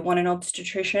but you want an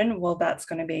obstetrician, well, that's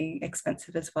going to be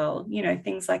expensive as well, you know,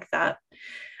 things like that.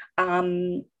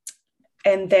 And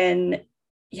then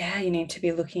you need to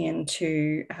be looking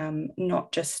into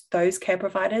not just those care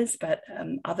providers, but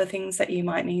other things that you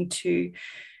might need to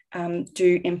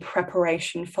do in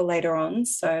preparation for later on.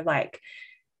 So like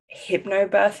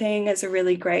hypnobirthing is a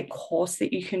really great course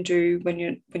that you can do when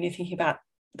you're thinking about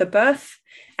the birth.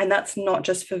 And that's not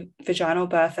just for vaginal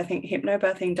birth. I think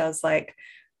hypnobirthing does like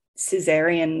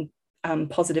cesarean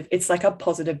positive. It's like a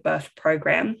positive birth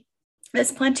program.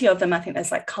 There's plenty of them. I think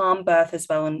there's like calm birth as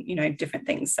well, and, you know, different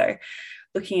things. So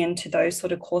looking into those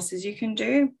sort of courses you can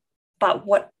do. But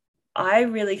what I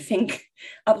really think,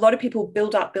 a lot of people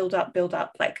build up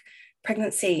like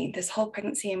pregnancy, this whole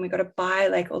pregnancy, and we got to buy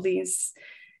like all these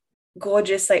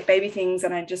gorgeous like baby things,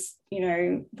 and I just, you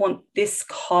know, want this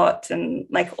cot and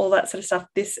like all that sort of stuff,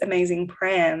 this amazing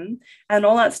pram, and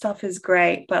all that stuff is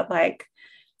great, but like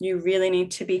you really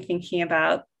need to be thinking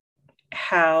about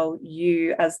how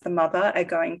you as the mother are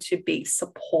going to be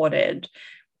supported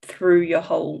through your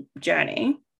whole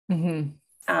journey. And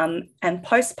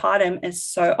postpartum is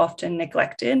so often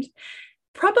neglected.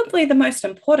 Probably the most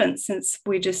important, since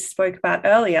we just spoke about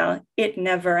earlier, it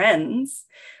never ends.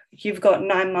 You've got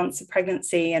 9 months of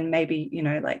pregnancy and maybe, you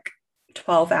know, like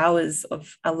 12 hours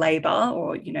of a labor,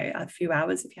 or, you know, a few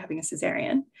hours if you're having a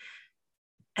cesarean.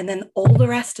 And then all the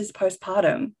rest is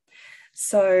postpartum.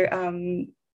 So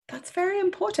that's very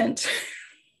important.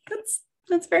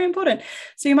 That's very important.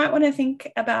 So you might want to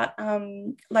think about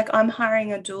like I'm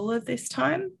hiring a doula this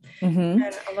time. And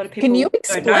a lot of people Can you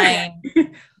explain?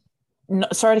 No,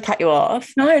 sorry to cut you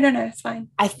off. No, it's fine.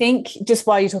 I think just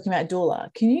while you're talking about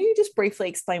doula, can you just briefly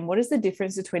explain what is the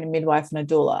difference between a midwife and a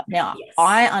doula? Now, yes.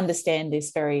 I understand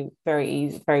this very,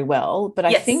 very, very well, but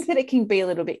I think that it can be a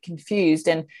little bit confused.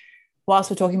 And whilst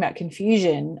we're talking about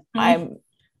confusion,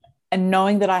 and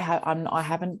knowing that I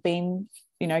haven't been,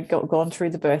 you know, gone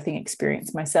through the birthing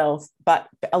experience myself, but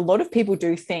a lot of people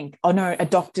do think, oh no, a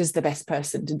doctor's the best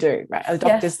person to do, right? A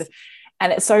doctor's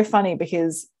and it's so funny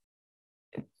because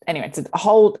anyway,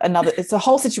 it's a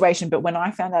whole situation. But when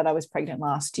I found out I was pregnant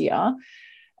last year,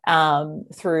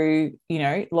 through, you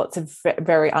know, lots of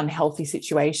very unhealthy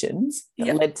situations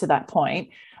that led to that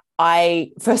point,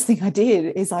 first thing I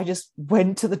did is I just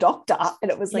went to the doctor,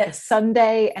 and it was like a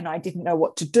Sunday, and I didn't know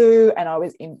what to do. And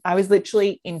I was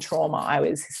literally in trauma. I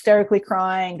was hysterically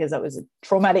crying because it was a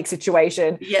traumatic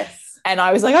situation. Yes. And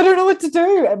I was like, I don't know what to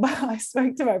do. And I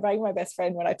spoke to my best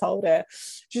friend when I told her.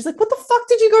 She was like, what the fuck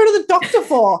did you go to the doctor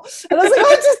for? And I was like,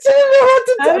 I just didn't know what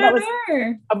to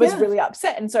do. I was really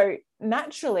upset. And so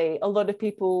naturally, a lot of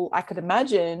people, I could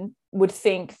imagine, would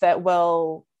think that,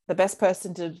 well, the best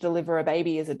person to deliver a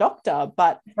baby is a doctor,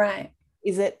 but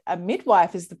is it a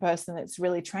midwife is the person that's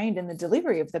really trained in the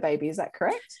delivery of the baby? Is that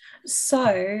correct?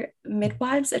 So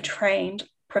midwives are trained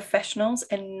professionals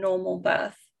in normal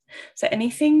birth. So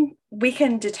anything we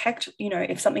can detect, you know,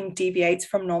 if something deviates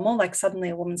from normal, like suddenly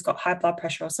a woman's got high blood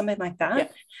pressure or something like that. Yeah.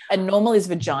 And normal is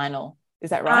vaginal.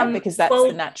 Is that right? Because that's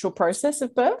the natural process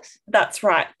of birth? That's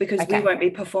right, because we won't be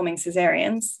performing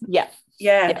cesareans. Yeah.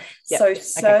 So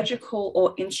surgical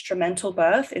or instrumental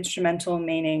birth, instrumental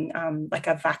meaning like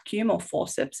a vacuum or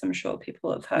forceps, I'm sure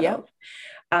people have heard of.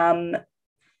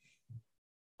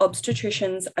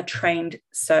 obstetricians are trained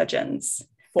surgeons.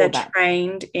 For They're that.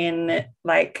 trained in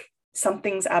like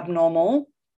something's abnormal.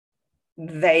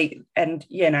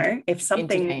 If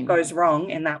something Intervene. goes wrong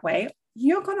in that way,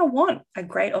 you're going to want a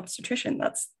great obstetrician.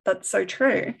 That's so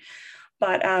true.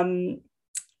 But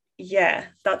yeah,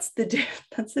 that's the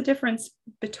difference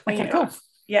between Okay, cool. us.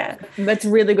 Yeah. That's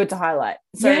really good to highlight.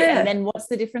 So, Yeah. and then what's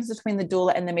the difference between the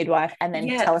doula and the midwife? And then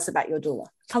tell us about your doula.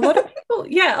 A lot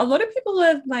of people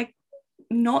are like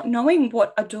not knowing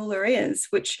what a doula is,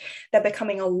 which they're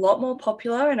becoming a lot more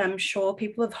popular. And I'm sure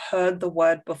people have heard the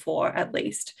word before, at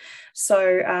least.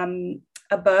 So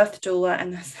a birth doula,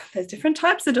 and there's different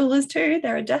types of doulas too.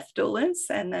 There are death doulas,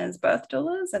 and there's birth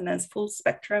doulas, and there's full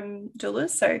spectrum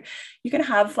doulas. So you can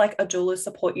have like a doula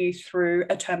support you through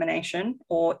a termination,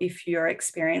 or if you're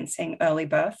experiencing early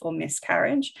birth or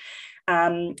miscarriage.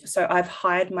 So I've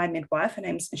hired my midwife, her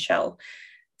name's Michelle,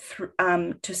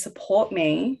 to support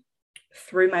me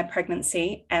through my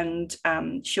pregnancy, and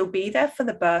she'll be there for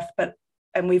the birth,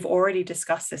 and we've already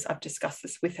discussed this. I've discussed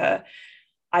this with her.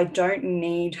 I don't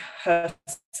need her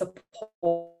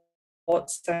support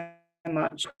so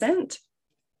much,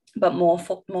 but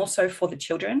more so for the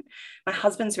children. My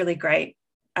husband's really great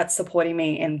at supporting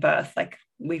me in birth. Like,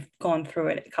 we've gone through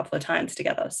it a couple of times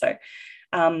together. So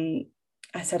I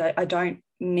said, I don't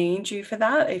need you for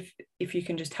that if you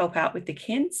can just help out with the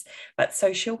kids. But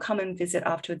so she'll come and visit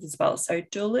afterwards as well. So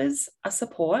doulas are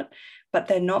support, but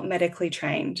they're not medically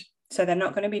trained. So they're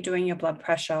not going to be doing your blood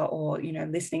pressure or,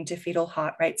 listening to fetal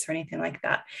heart rates or anything like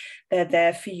that. They're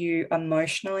there for you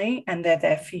emotionally, and they're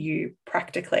there for you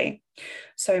practically.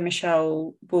 So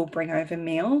Michelle will bring over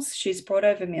meals. She's brought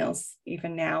over meals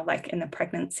even now, like in the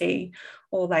pregnancy,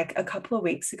 or like a couple of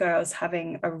weeks ago, I was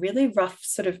having a really rough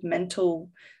sort of mental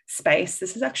space.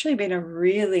 This has actually been a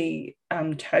really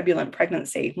turbulent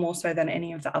pregnancy, more so than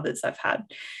any of the others I've had.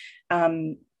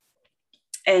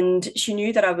 And she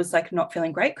knew that I was like not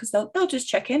feeling great, because they'll just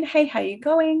check in. Hey, how you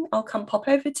going? I'll come pop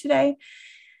over today.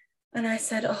 And I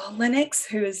said, oh, Lennox,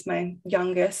 who is my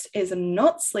youngest, is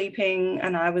not sleeping.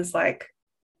 And I was like,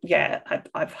 yeah,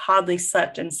 I've hardly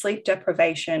slept, and sleep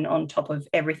deprivation on top of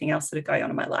everything else that had going on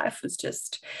in my life was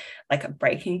just like a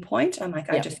breaking point. I'm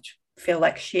like, I just feel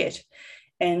like shit.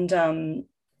 And,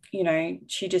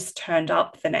 she just turned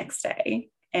up the next day,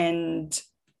 and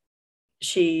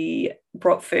she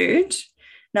brought food,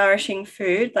 nourishing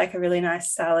food, like a really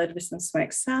nice salad with some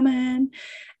smoked salmon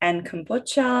and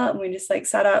kombucha. And we just like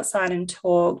sat outside and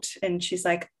talked. And she's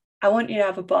like, I want you to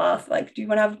have a bath. Like, do you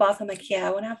want to have a bath? I'm like, yeah,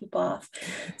 I want to have a bath.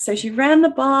 So she ran the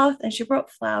bath, and she brought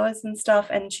flowers and stuff.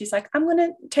 And she's like, I'm going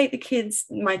to take the kids,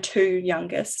 my two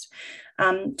youngest,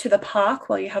 to the park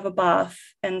while you have a bath.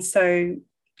 And so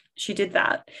she did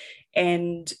that.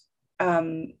 And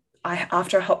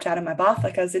after I hopped out of my bath,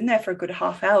 like I was in there for a good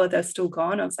half hour, they're still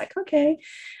gone. I was like, okay.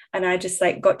 And I just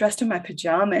like got dressed in my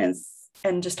pajamas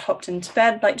and just hopped into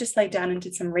bed, like just laid down and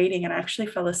did some reading, and I actually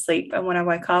fell asleep. And when I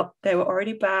woke up, they were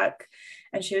already back,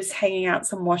 and she was hanging out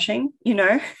some washing,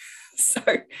 So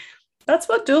that's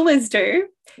what doulas do.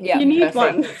 Yeah, you need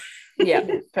one. Yeah,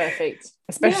 perfect.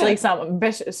 Especially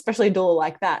especially a doula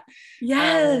like that.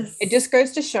 Yes. It just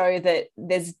goes to show that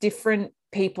there's different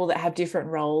people that have different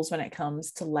roles when it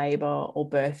comes to labor or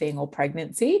birthing or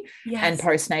pregnancy and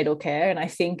postnatal care. And I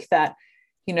think that,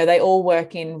 they all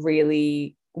work in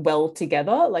really well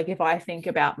together. Like, if I think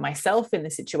about myself in the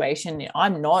situation,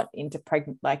 I'm not into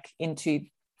into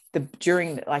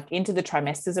the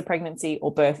trimesters of pregnancy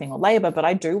or birthing or labor, but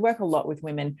I do work a lot with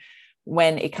women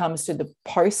when it comes to the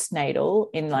postnatal,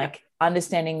 in like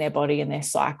understanding their body and their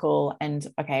cycle, and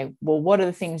okay, well, what are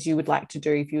the things you would like to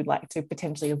do if you would like to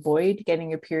potentially avoid getting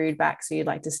your period back? So you'd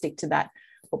like to stick to that,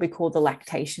 what we call the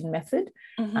lactation method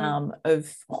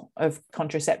of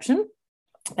contraception.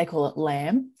 They call it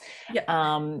LAM.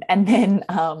 And then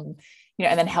and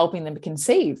then helping them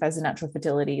conceive as a natural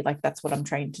fertility, like that's what I'm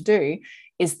trained to do,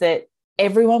 is that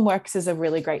everyone works as a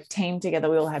really great team together.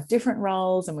 We all have different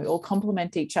roles and we all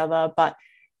complement each other, but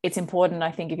it's important,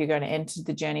 I think, if you're going to enter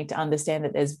the journey, to understand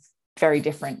that there's very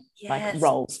different like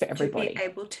roles for everybody. To be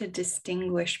able to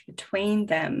distinguish between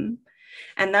them.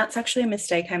 And that's actually a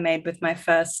mistake I made with my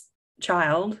first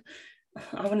child.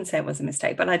 I wouldn't say it was a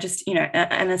mistake, but I just,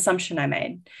 an assumption I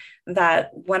made,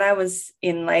 that when I was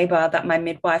in labor, that my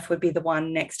midwife would be the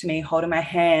one next to me holding my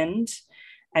hand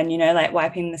and, like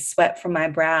wiping the sweat from my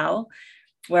brow.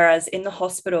 Whereas in the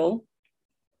hospital,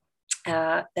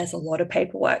 there's a lot of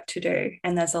paperwork to do,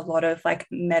 and there's a lot of like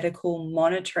medical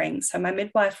monitoring. So my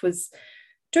midwife was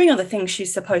doing all the things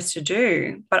she's supposed to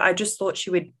do, but I just thought she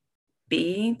would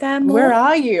be there more. Where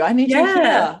are you? I need you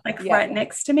here. Right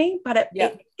next to me. But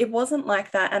it wasn't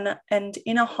like that. And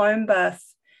in a home birth,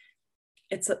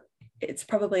 it's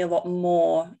probably a lot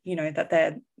more, you know, that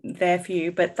they're there for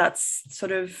you, but that's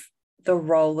sort of the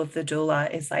role of the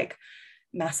doula, is like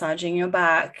massaging your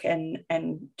back and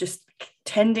just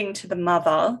tending to the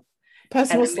mother.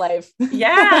 Personal slave.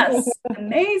 Yes,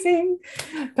 amazing.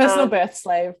 Personal birth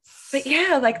slave. But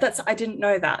yeah, like I didn't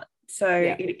know that. So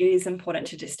Yeah. it is important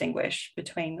to distinguish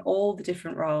between all the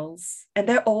different roles, and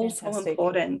they're all so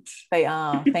important. They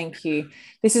are. Thank you.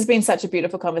 This has been such a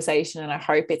beautiful conversation, and I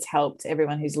hope it's helped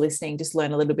everyone who's listening just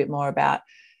learn a little bit more about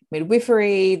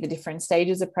midwifery, the different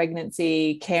stages of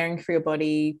pregnancy, caring for your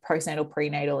body, postnatal,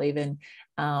 prenatal even,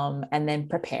 and then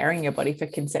preparing your body for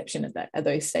conception at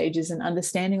those stages, and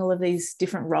understanding all of these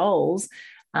different roles.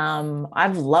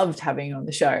 I've loved having you on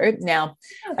the show. Now,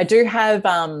 I do have,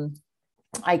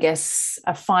 I guess,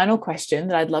 a final question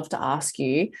that I'd love to ask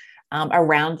you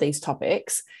around these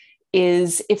topics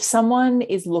is, if someone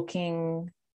is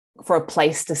looking for a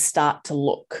place to start to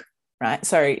look, right?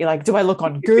 So you're like, do I look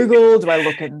on Google? Do I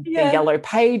look in the yellow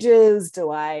pages?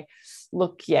 Do I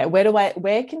look,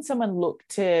 where can someone look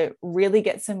to really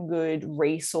get some good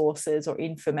resources or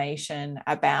information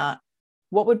about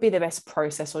what would be the best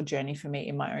process or journey for me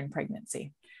in my own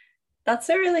pregnancy? That's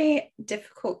a really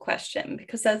difficult question,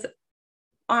 because there's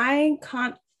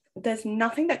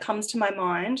nothing that comes to my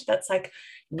mind that's like,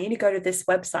 you need to go to this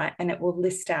website and it will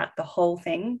list out the whole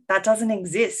thing. That doesn't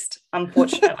exist,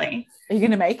 unfortunately. Are you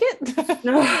going to make it?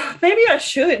 No, maybe I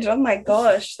should. Oh my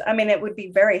gosh. I mean, it would be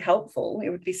very helpful. It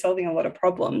would be solving a lot of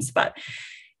problems, but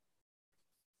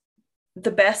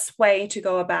the best way to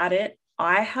go about it,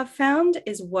 I have found,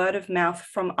 is word of mouth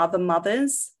from other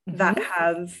mothers that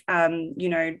have, you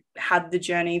know, had the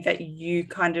journey that you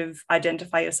kind of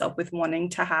identify yourself with wanting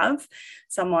to have.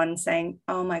 Someone saying,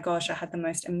 oh my gosh, I had the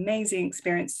most amazing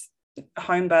experience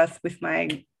home birth with my,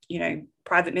 you know,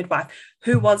 private midwife.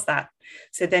 Who was that?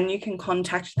 So then you can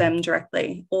contact them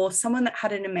directly. Or someone that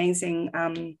had an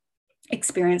amazing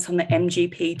experience on the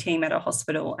MGP team at a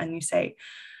hospital, and you say,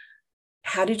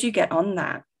 how did you get on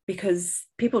that? Because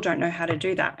people don't know how to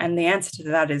do that. And the answer to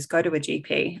that is go to a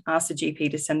GP, ask the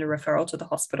GP to send a referral to the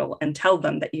hospital, and tell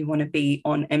them that you want to be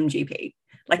on MGP.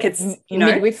 Like, it's, you know,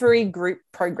 midwifery group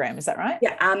program. Is that right?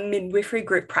 Yeah. Midwifery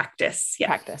group practice. Yeah.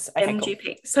 Practice. Okay, MGP.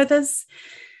 Cool. So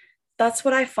that's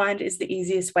what I find is the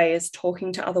easiest way, is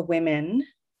talking to other women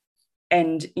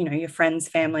and, you know, your friends,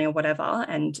 family, or whatever,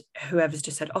 and whoever's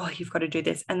just said, oh, you've got to do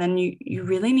this. And then you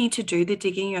really need to do the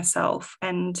digging yourself.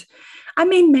 And I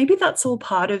mean, maybe that's all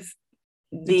part of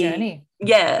the journey.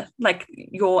 Yeah. Like,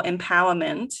 your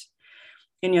empowerment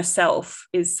in yourself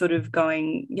is sort of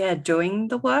going, doing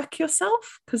the work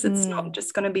yourself, because it's not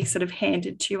just going to be sort of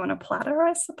handed to you on a platter,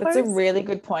 I suppose. That's a really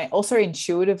good point. Also,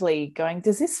 intuitively going,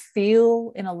 does this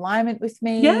feel in alignment with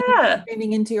me? Yeah.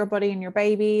 Moving into your body and your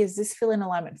baby, does this feel in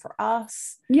alignment for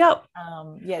us? Yep.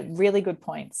 Really good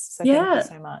points. So thank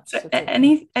you so much. So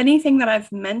anything that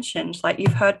I've mentioned, like,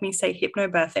 you've heard me say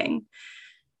hypnobirthing,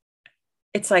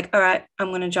 it's like, all right, I'm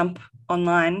going to jump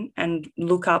online and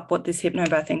look up what this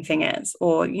hypnobirthing thing is.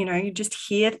 Or, you know, you just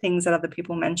hear things that other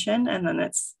people mention, and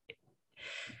then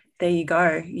there you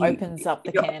go. Opens up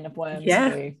the can of worms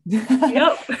for you.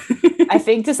 Yep. I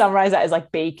think to summarize that is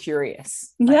like, be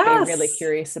curious. Yes. Be really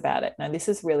curious about it. No, this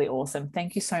is really awesome.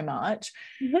 Thank you so much.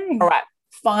 Yay. All right.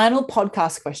 Final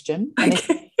podcast question. And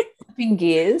flipping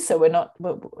gears, so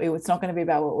it's not going to be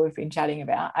about what we've been chatting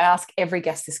about. I ask every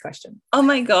guest this question. Oh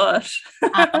my gosh.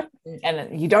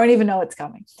 And you don't even know it's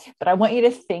coming, but I want you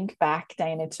to think back,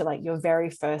 Dayna, to like your very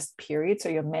first period, so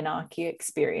your menarche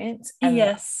experience. And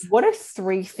yes. What are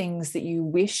 3 things that you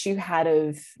wish you had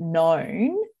have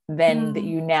known then that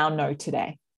you now know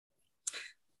today?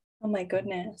 Oh my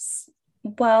goodness.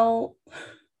 Well,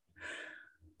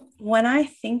 when I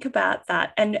think about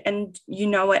that, and you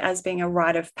know it as being a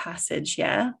rite of passage,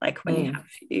 yeah, like when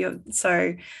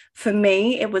so for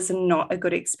me, it was not a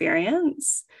good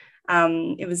experience.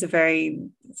 It was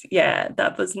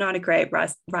that was not a great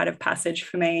rite of passage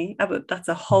for me. That's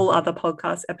a whole other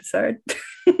podcast episode.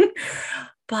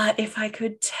 But if I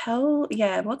could tell,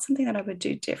 what's something that I would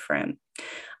do different?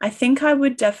 I think I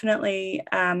would definitely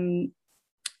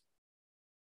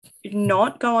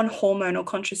not go on hormonal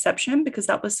contraception, because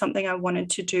that was something I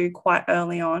wanted to do quite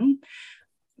early on,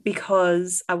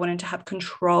 because I wanted to have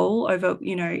control over,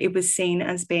 you know, it was seen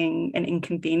as being an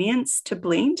inconvenience to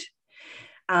bleed.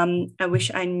 I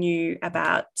wish I knew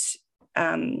about,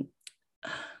 I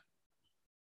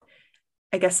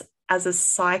guess, as a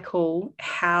cycle,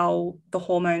 how the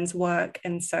hormones work.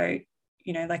 And so,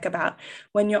 you know, like, about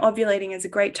when you're ovulating is a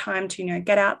great time to, you know,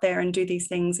 get out there and do these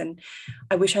things. And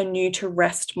I wish I knew to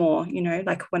rest more, you know,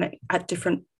 like at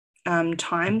different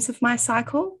times of my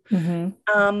cycle.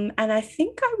 Mm-hmm. And I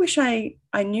think I wish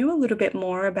I knew a little bit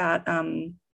more about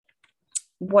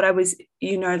what I was,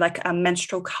 like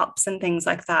menstrual cups and things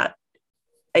like that.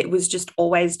 It was just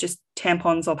always just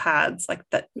tampons or pads, like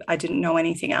that. I didn't know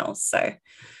anything else. So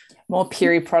more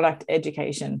periproduct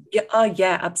education. Yeah. Oh,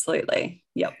 yeah, absolutely.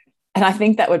 Yep. And I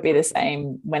think that would be the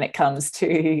same when it comes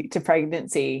to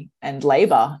pregnancy and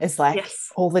labor. It's like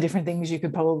Yes. all the different things you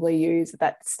could probably use at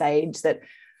that stage that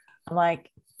I'm like,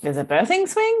 there's a birthing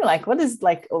swing? Like, what is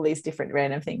like all these different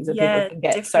random things that people can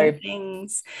get? Different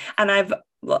things. And I've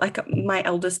like my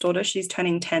eldest daughter, she's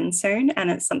turning 10 soon. And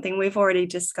it's something we've already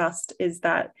discussed is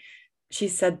that she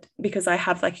said, because I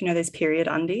have like, those period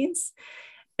undies,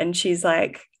 and she's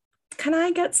like, can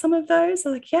I get some of those?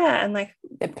 I'm like, yeah. And like,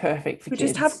 they're perfect for we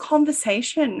kids. just have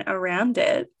conversation around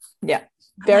it. Yeah.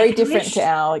 Very like, different to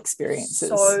our experiences.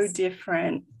 So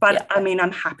different. But yeah. I mean,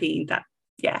 I'm happy that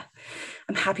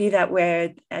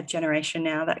we're a generation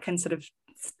now that can sort of,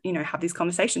 have these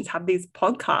conversations, have these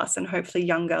podcasts, and hopefully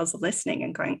young girls are listening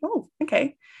and going, oh,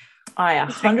 okay. I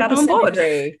 100%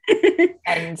 agree.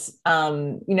 And,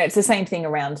 it's the same thing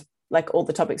around like all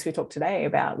the topics we talked today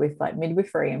about with like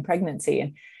midwifery and pregnancy.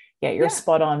 And you're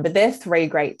spot on. But they're 3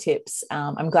 great tips.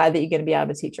 I'm glad that you're going to be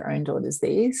able to teach your own daughters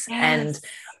these. Yes. And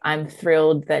I'm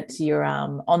thrilled that you're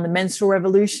on the menstrual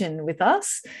revolution with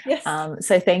us. Yes.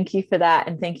 So thank you for that.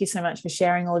 And thank you so much for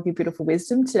sharing all of your beautiful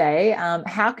wisdom today.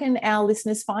 How can our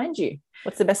listeners find you?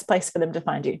 What's the best place for them to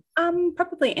find you?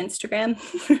 Probably Instagram.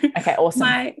 Okay, awesome.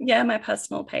 My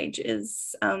personal page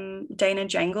is Dayna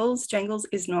Jangles. Jangles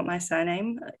is not my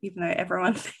surname, even though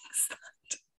everyone thinks that.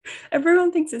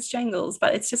 Everyone thinks it's Jangles,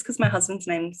 but it's just because my husband's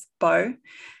name's Bo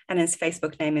and his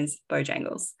Facebook name is Bo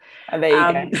Jangles. Oh, there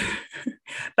you go.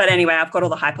 But anyway, I've got all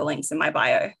the hyperlinks in my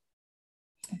bio.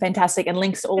 Fantastic. And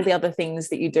links to all the other things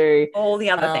that you do. All the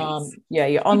other things. Yeah,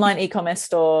 your online e-commerce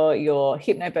store, your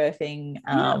hypnobirthing.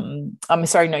 I'm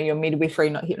sorry, no, your midwifery,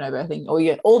 not hypnobirthing, or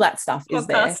all that stuff is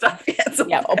there. Podcast stuff,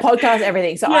 or podcast,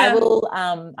 everything. So I will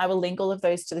link all of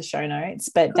those to the show notes.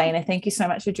 But cool. Dayna, thank you so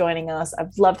much for joining us.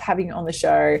 I've loved having you on the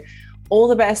show. All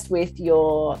the best with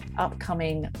your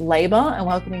upcoming labor and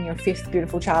welcoming your 5th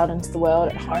beautiful child into the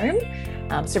world at home,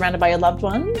 surrounded by your loved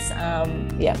ones.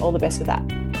 All the best with that.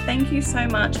 Thank you so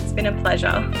much. It's been a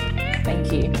pleasure.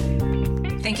 Thank you.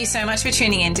 Thank you so much for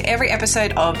tuning in to every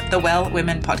episode of the Well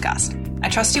Women podcast. I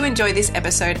trust you enjoyed this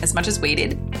episode as much as we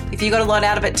did. If you got a lot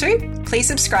out of it too, please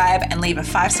subscribe and leave a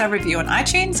 5-star review on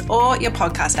iTunes or your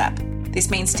podcast app. This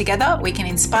means together we can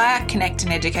inspire, connect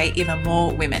and educate even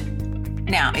more women.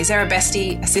 Now, is there a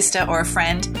bestie, a sister or a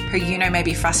friend who may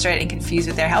be frustrated and confused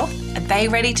with their health? Are they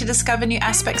ready to discover new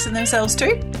aspects of themselves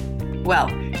too? Well,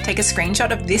 take a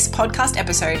screenshot of this podcast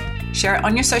episode, share it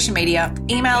on your social media,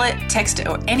 email it, text it,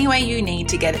 or any way you need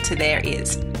to get it to their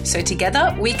ears. So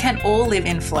together we can all live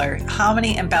in flow,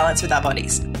 harmony and balance with our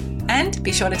bodies. And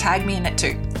be sure to tag me in it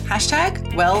too.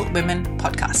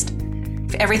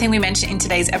 #WellWomenPodcast. For everything we mentioned in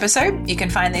today's episode, you can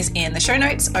find this in the show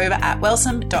notes over at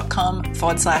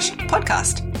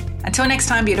wellsome.com/podcast. Until next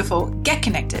time, beautiful, get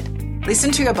connected, listen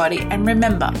to your body, and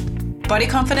remember, body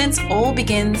confidence all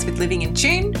begins with living in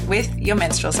tune with your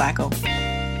menstrual cycle.